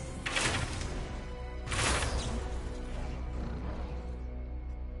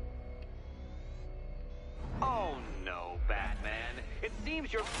 Oh no, Batman. It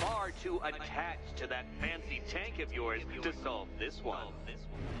seems you're far too attached to that fancy tank of yours to solve this one. This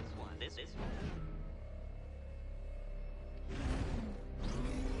one.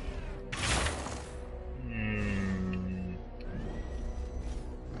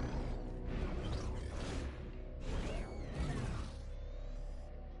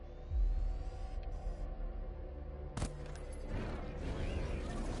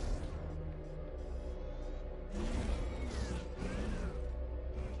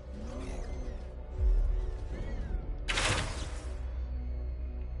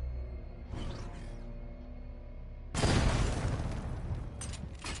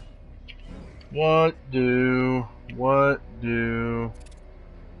 What do?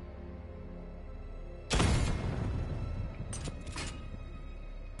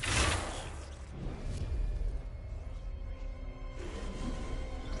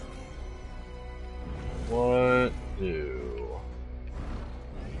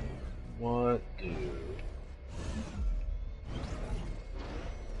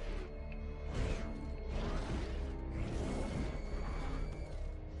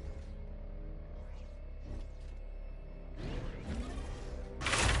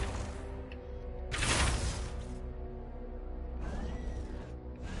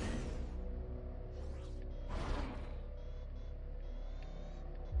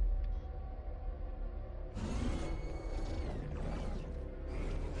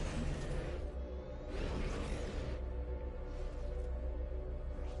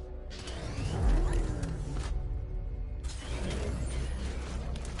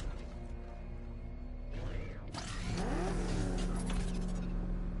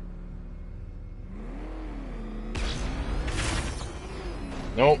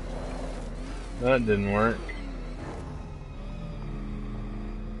 Nope. That didn't work.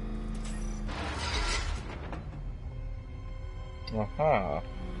 Aha.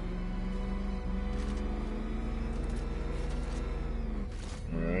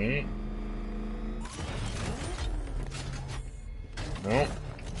 Alright. Nope.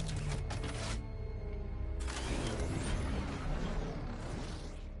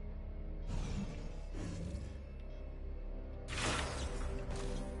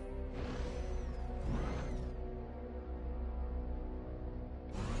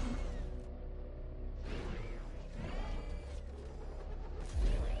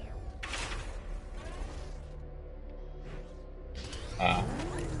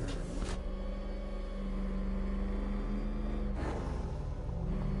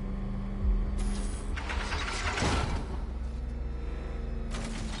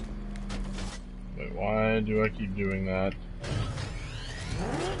 Why do I keep doing that?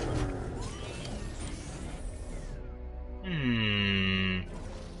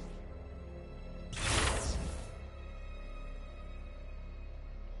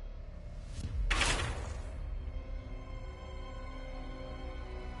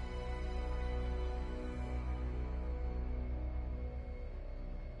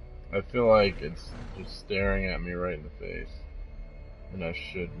 I feel like it's just staring at me right in the face, and I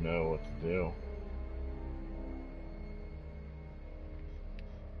should know what to do.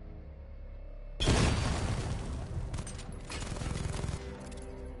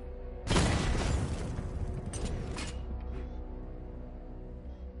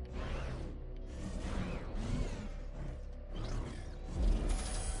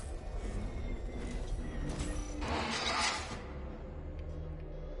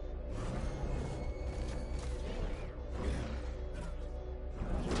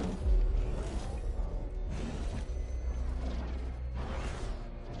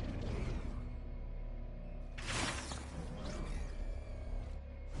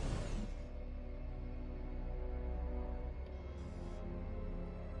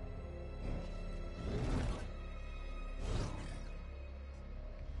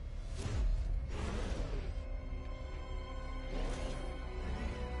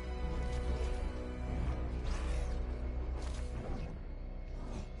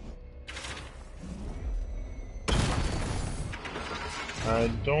 I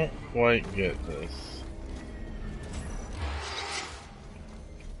don't quite get this.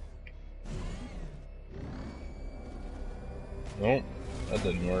 Nope, that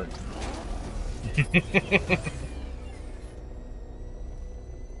didn't work.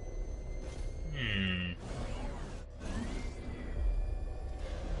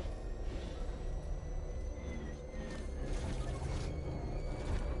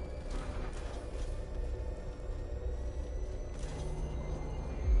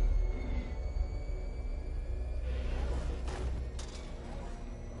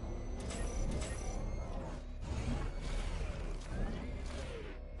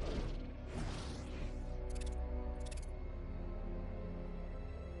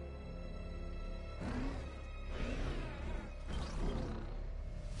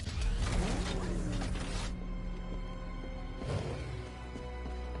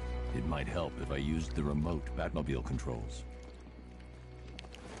 It might help if I used the remote Batmobile controls.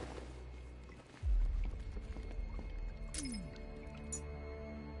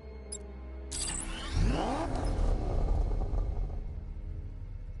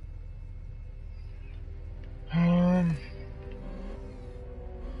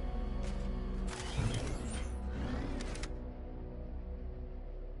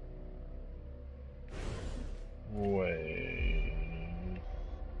 Wait.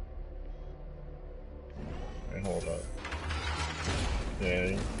 Hey, hold up.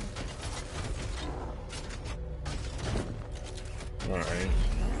 Okay. Alright.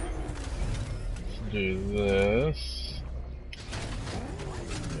 Let's do this.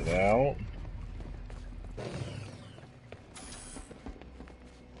 Get out.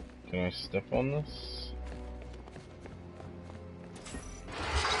 Can I step on this?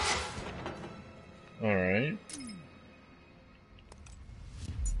 Alright.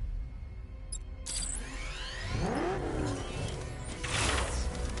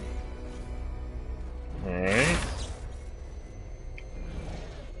 Alright.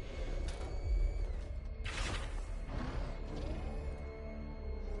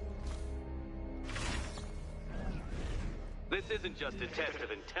 This isn't just a test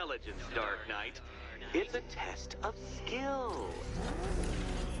of intelligence, Dark Knight. It's a test of skill.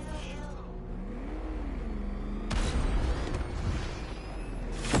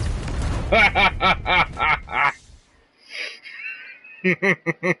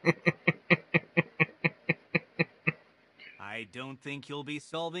 I don't think you'll be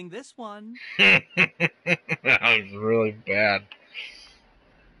solving this one. That was really bad.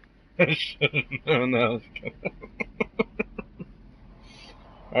 I should have known that was gonna...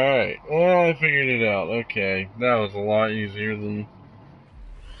 Alright, well, I figured it out. Okay, that was a lot easier than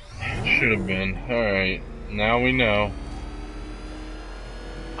it should have been. Alright, now we know.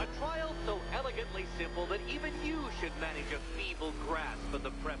 A trial so elegantly simple that even you should manage a feeble grasp of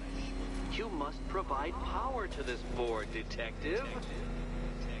the premise. You must provide power to this board, Detective.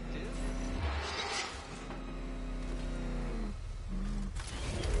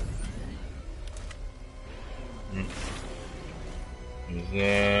 Is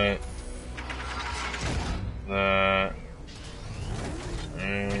that... That...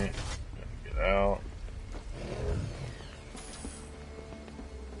 Alright, get out.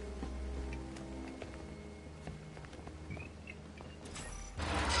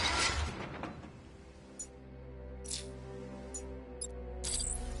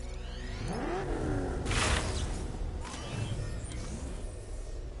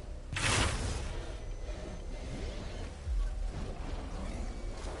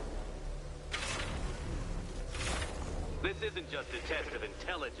 isn't just a test of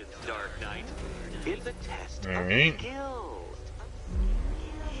intelligence, Dark Knight. It's a test All of right. skill.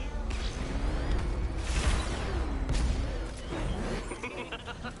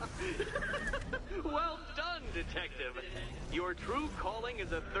 Well done, Detective. Your true calling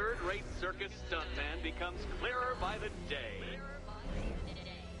as a third-rate circus stuntman becomes clearer by the day.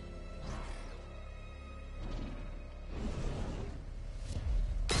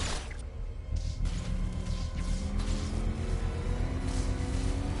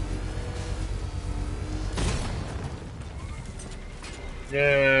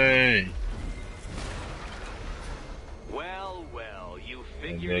 Yay! Well, well, you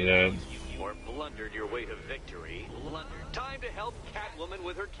figured it out, or blundered your way to victory. Time to help Catwoman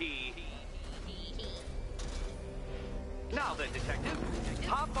with her key. Now then, Detective,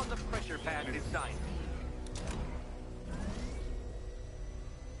 hop on the pressure pad beside me.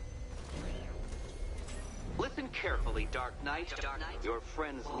 Listen carefully, Dark Knight. Your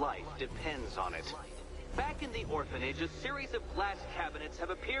friend's life depends on it. Back in the orphanage, a series of glass cabinets have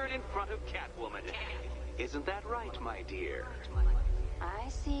appeared in front of Catwoman. Isn't that right, my dear? I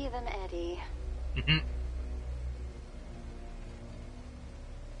see them, Eddie.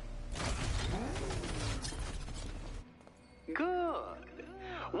 Good.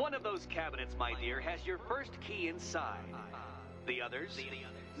 One of those cabinets, my dear, has your first key inside. The others?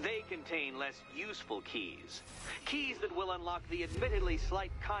 They contain less useful keys. Keys that will unlock the admittedly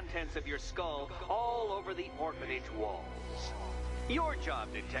slight contents of your skull all over the orphanage walls. Your job,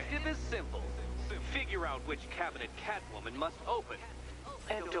 Detective, is simple. Figure out which cabinet Catwoman must open.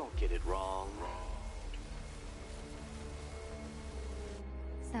 And don't get it wrong.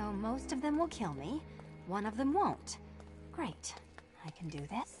 So most of them will kill me. One of them won't. Great. I can do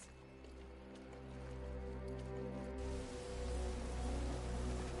this.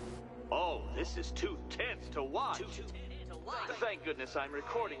 Oh, this is too tense to watch. Thank goodness I'm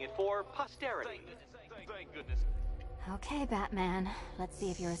recording it for posterity. Thank goodness. Okay, Batman. Let's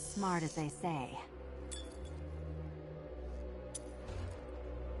see if you're as smart as they say.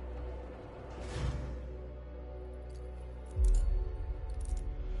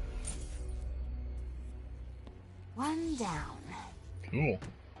 One down. Cool.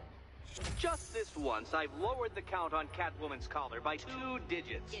 Just this once, I've lowered the count on Catwoman's collar by 2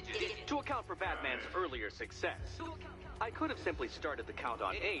 digits to account for Batman's earlier success. I could have simply started the count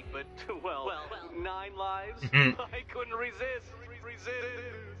on 8, but, well 9 lives? I couldn't resist.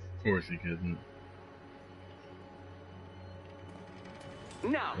 Of course he couldn't.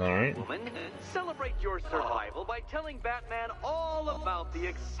 Now, All right. Catwoman, celebrate your survival by telling Batman all about the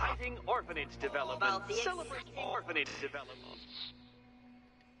exciting orphanage development. Celebrate orphanage development.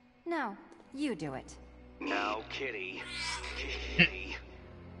 No, you do it. Now, Kitty.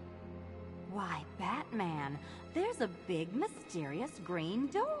 Why, Batman, there's a big, mysterious green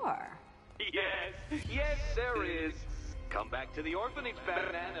door. Yes, there is. Come back to the orphanage,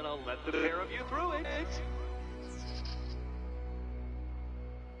 Batman, and I'll let the pair of you through it.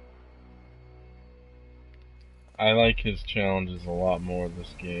 I like his challenges a lot more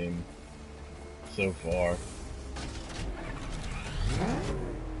this game so far.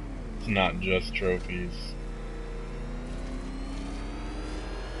 It's not just trophies.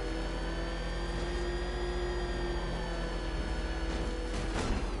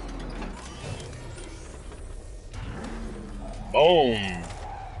 Boom!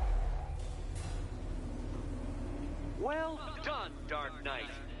 Well done, Dark Knight.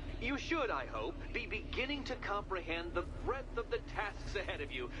 You should, I hope, be beginning to comprehend the breadth of the tasks ahead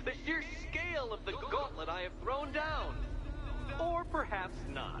of you, the sheer scale of the gauntlet I have thrown down. Or perhaps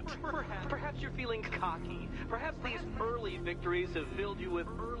not. Perhaps you're feeling cocky. Perhaps these early victories have filled you with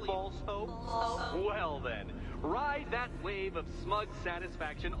false hope. Well then, ride that wave of smug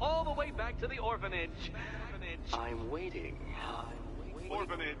satisfaction all the way back to the orphanage. I'm waiting.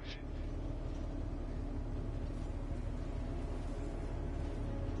 Orphanage.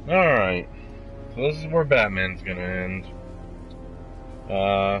 Alright. So this is where Batman's gonna end.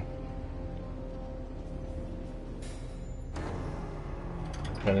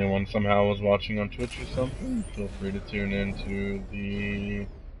 If anyone somehow was watching on Twitch or something, feel free to tune into the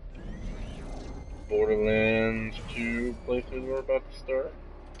Borderlands 2 playthrough we're about to start.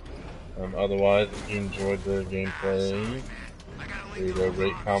 Otherwise, if you enjoyed the gameplay,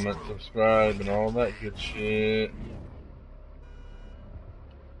 rate, comment, subscribe, and all that good shit.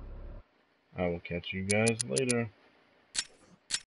 I will catch you guys later.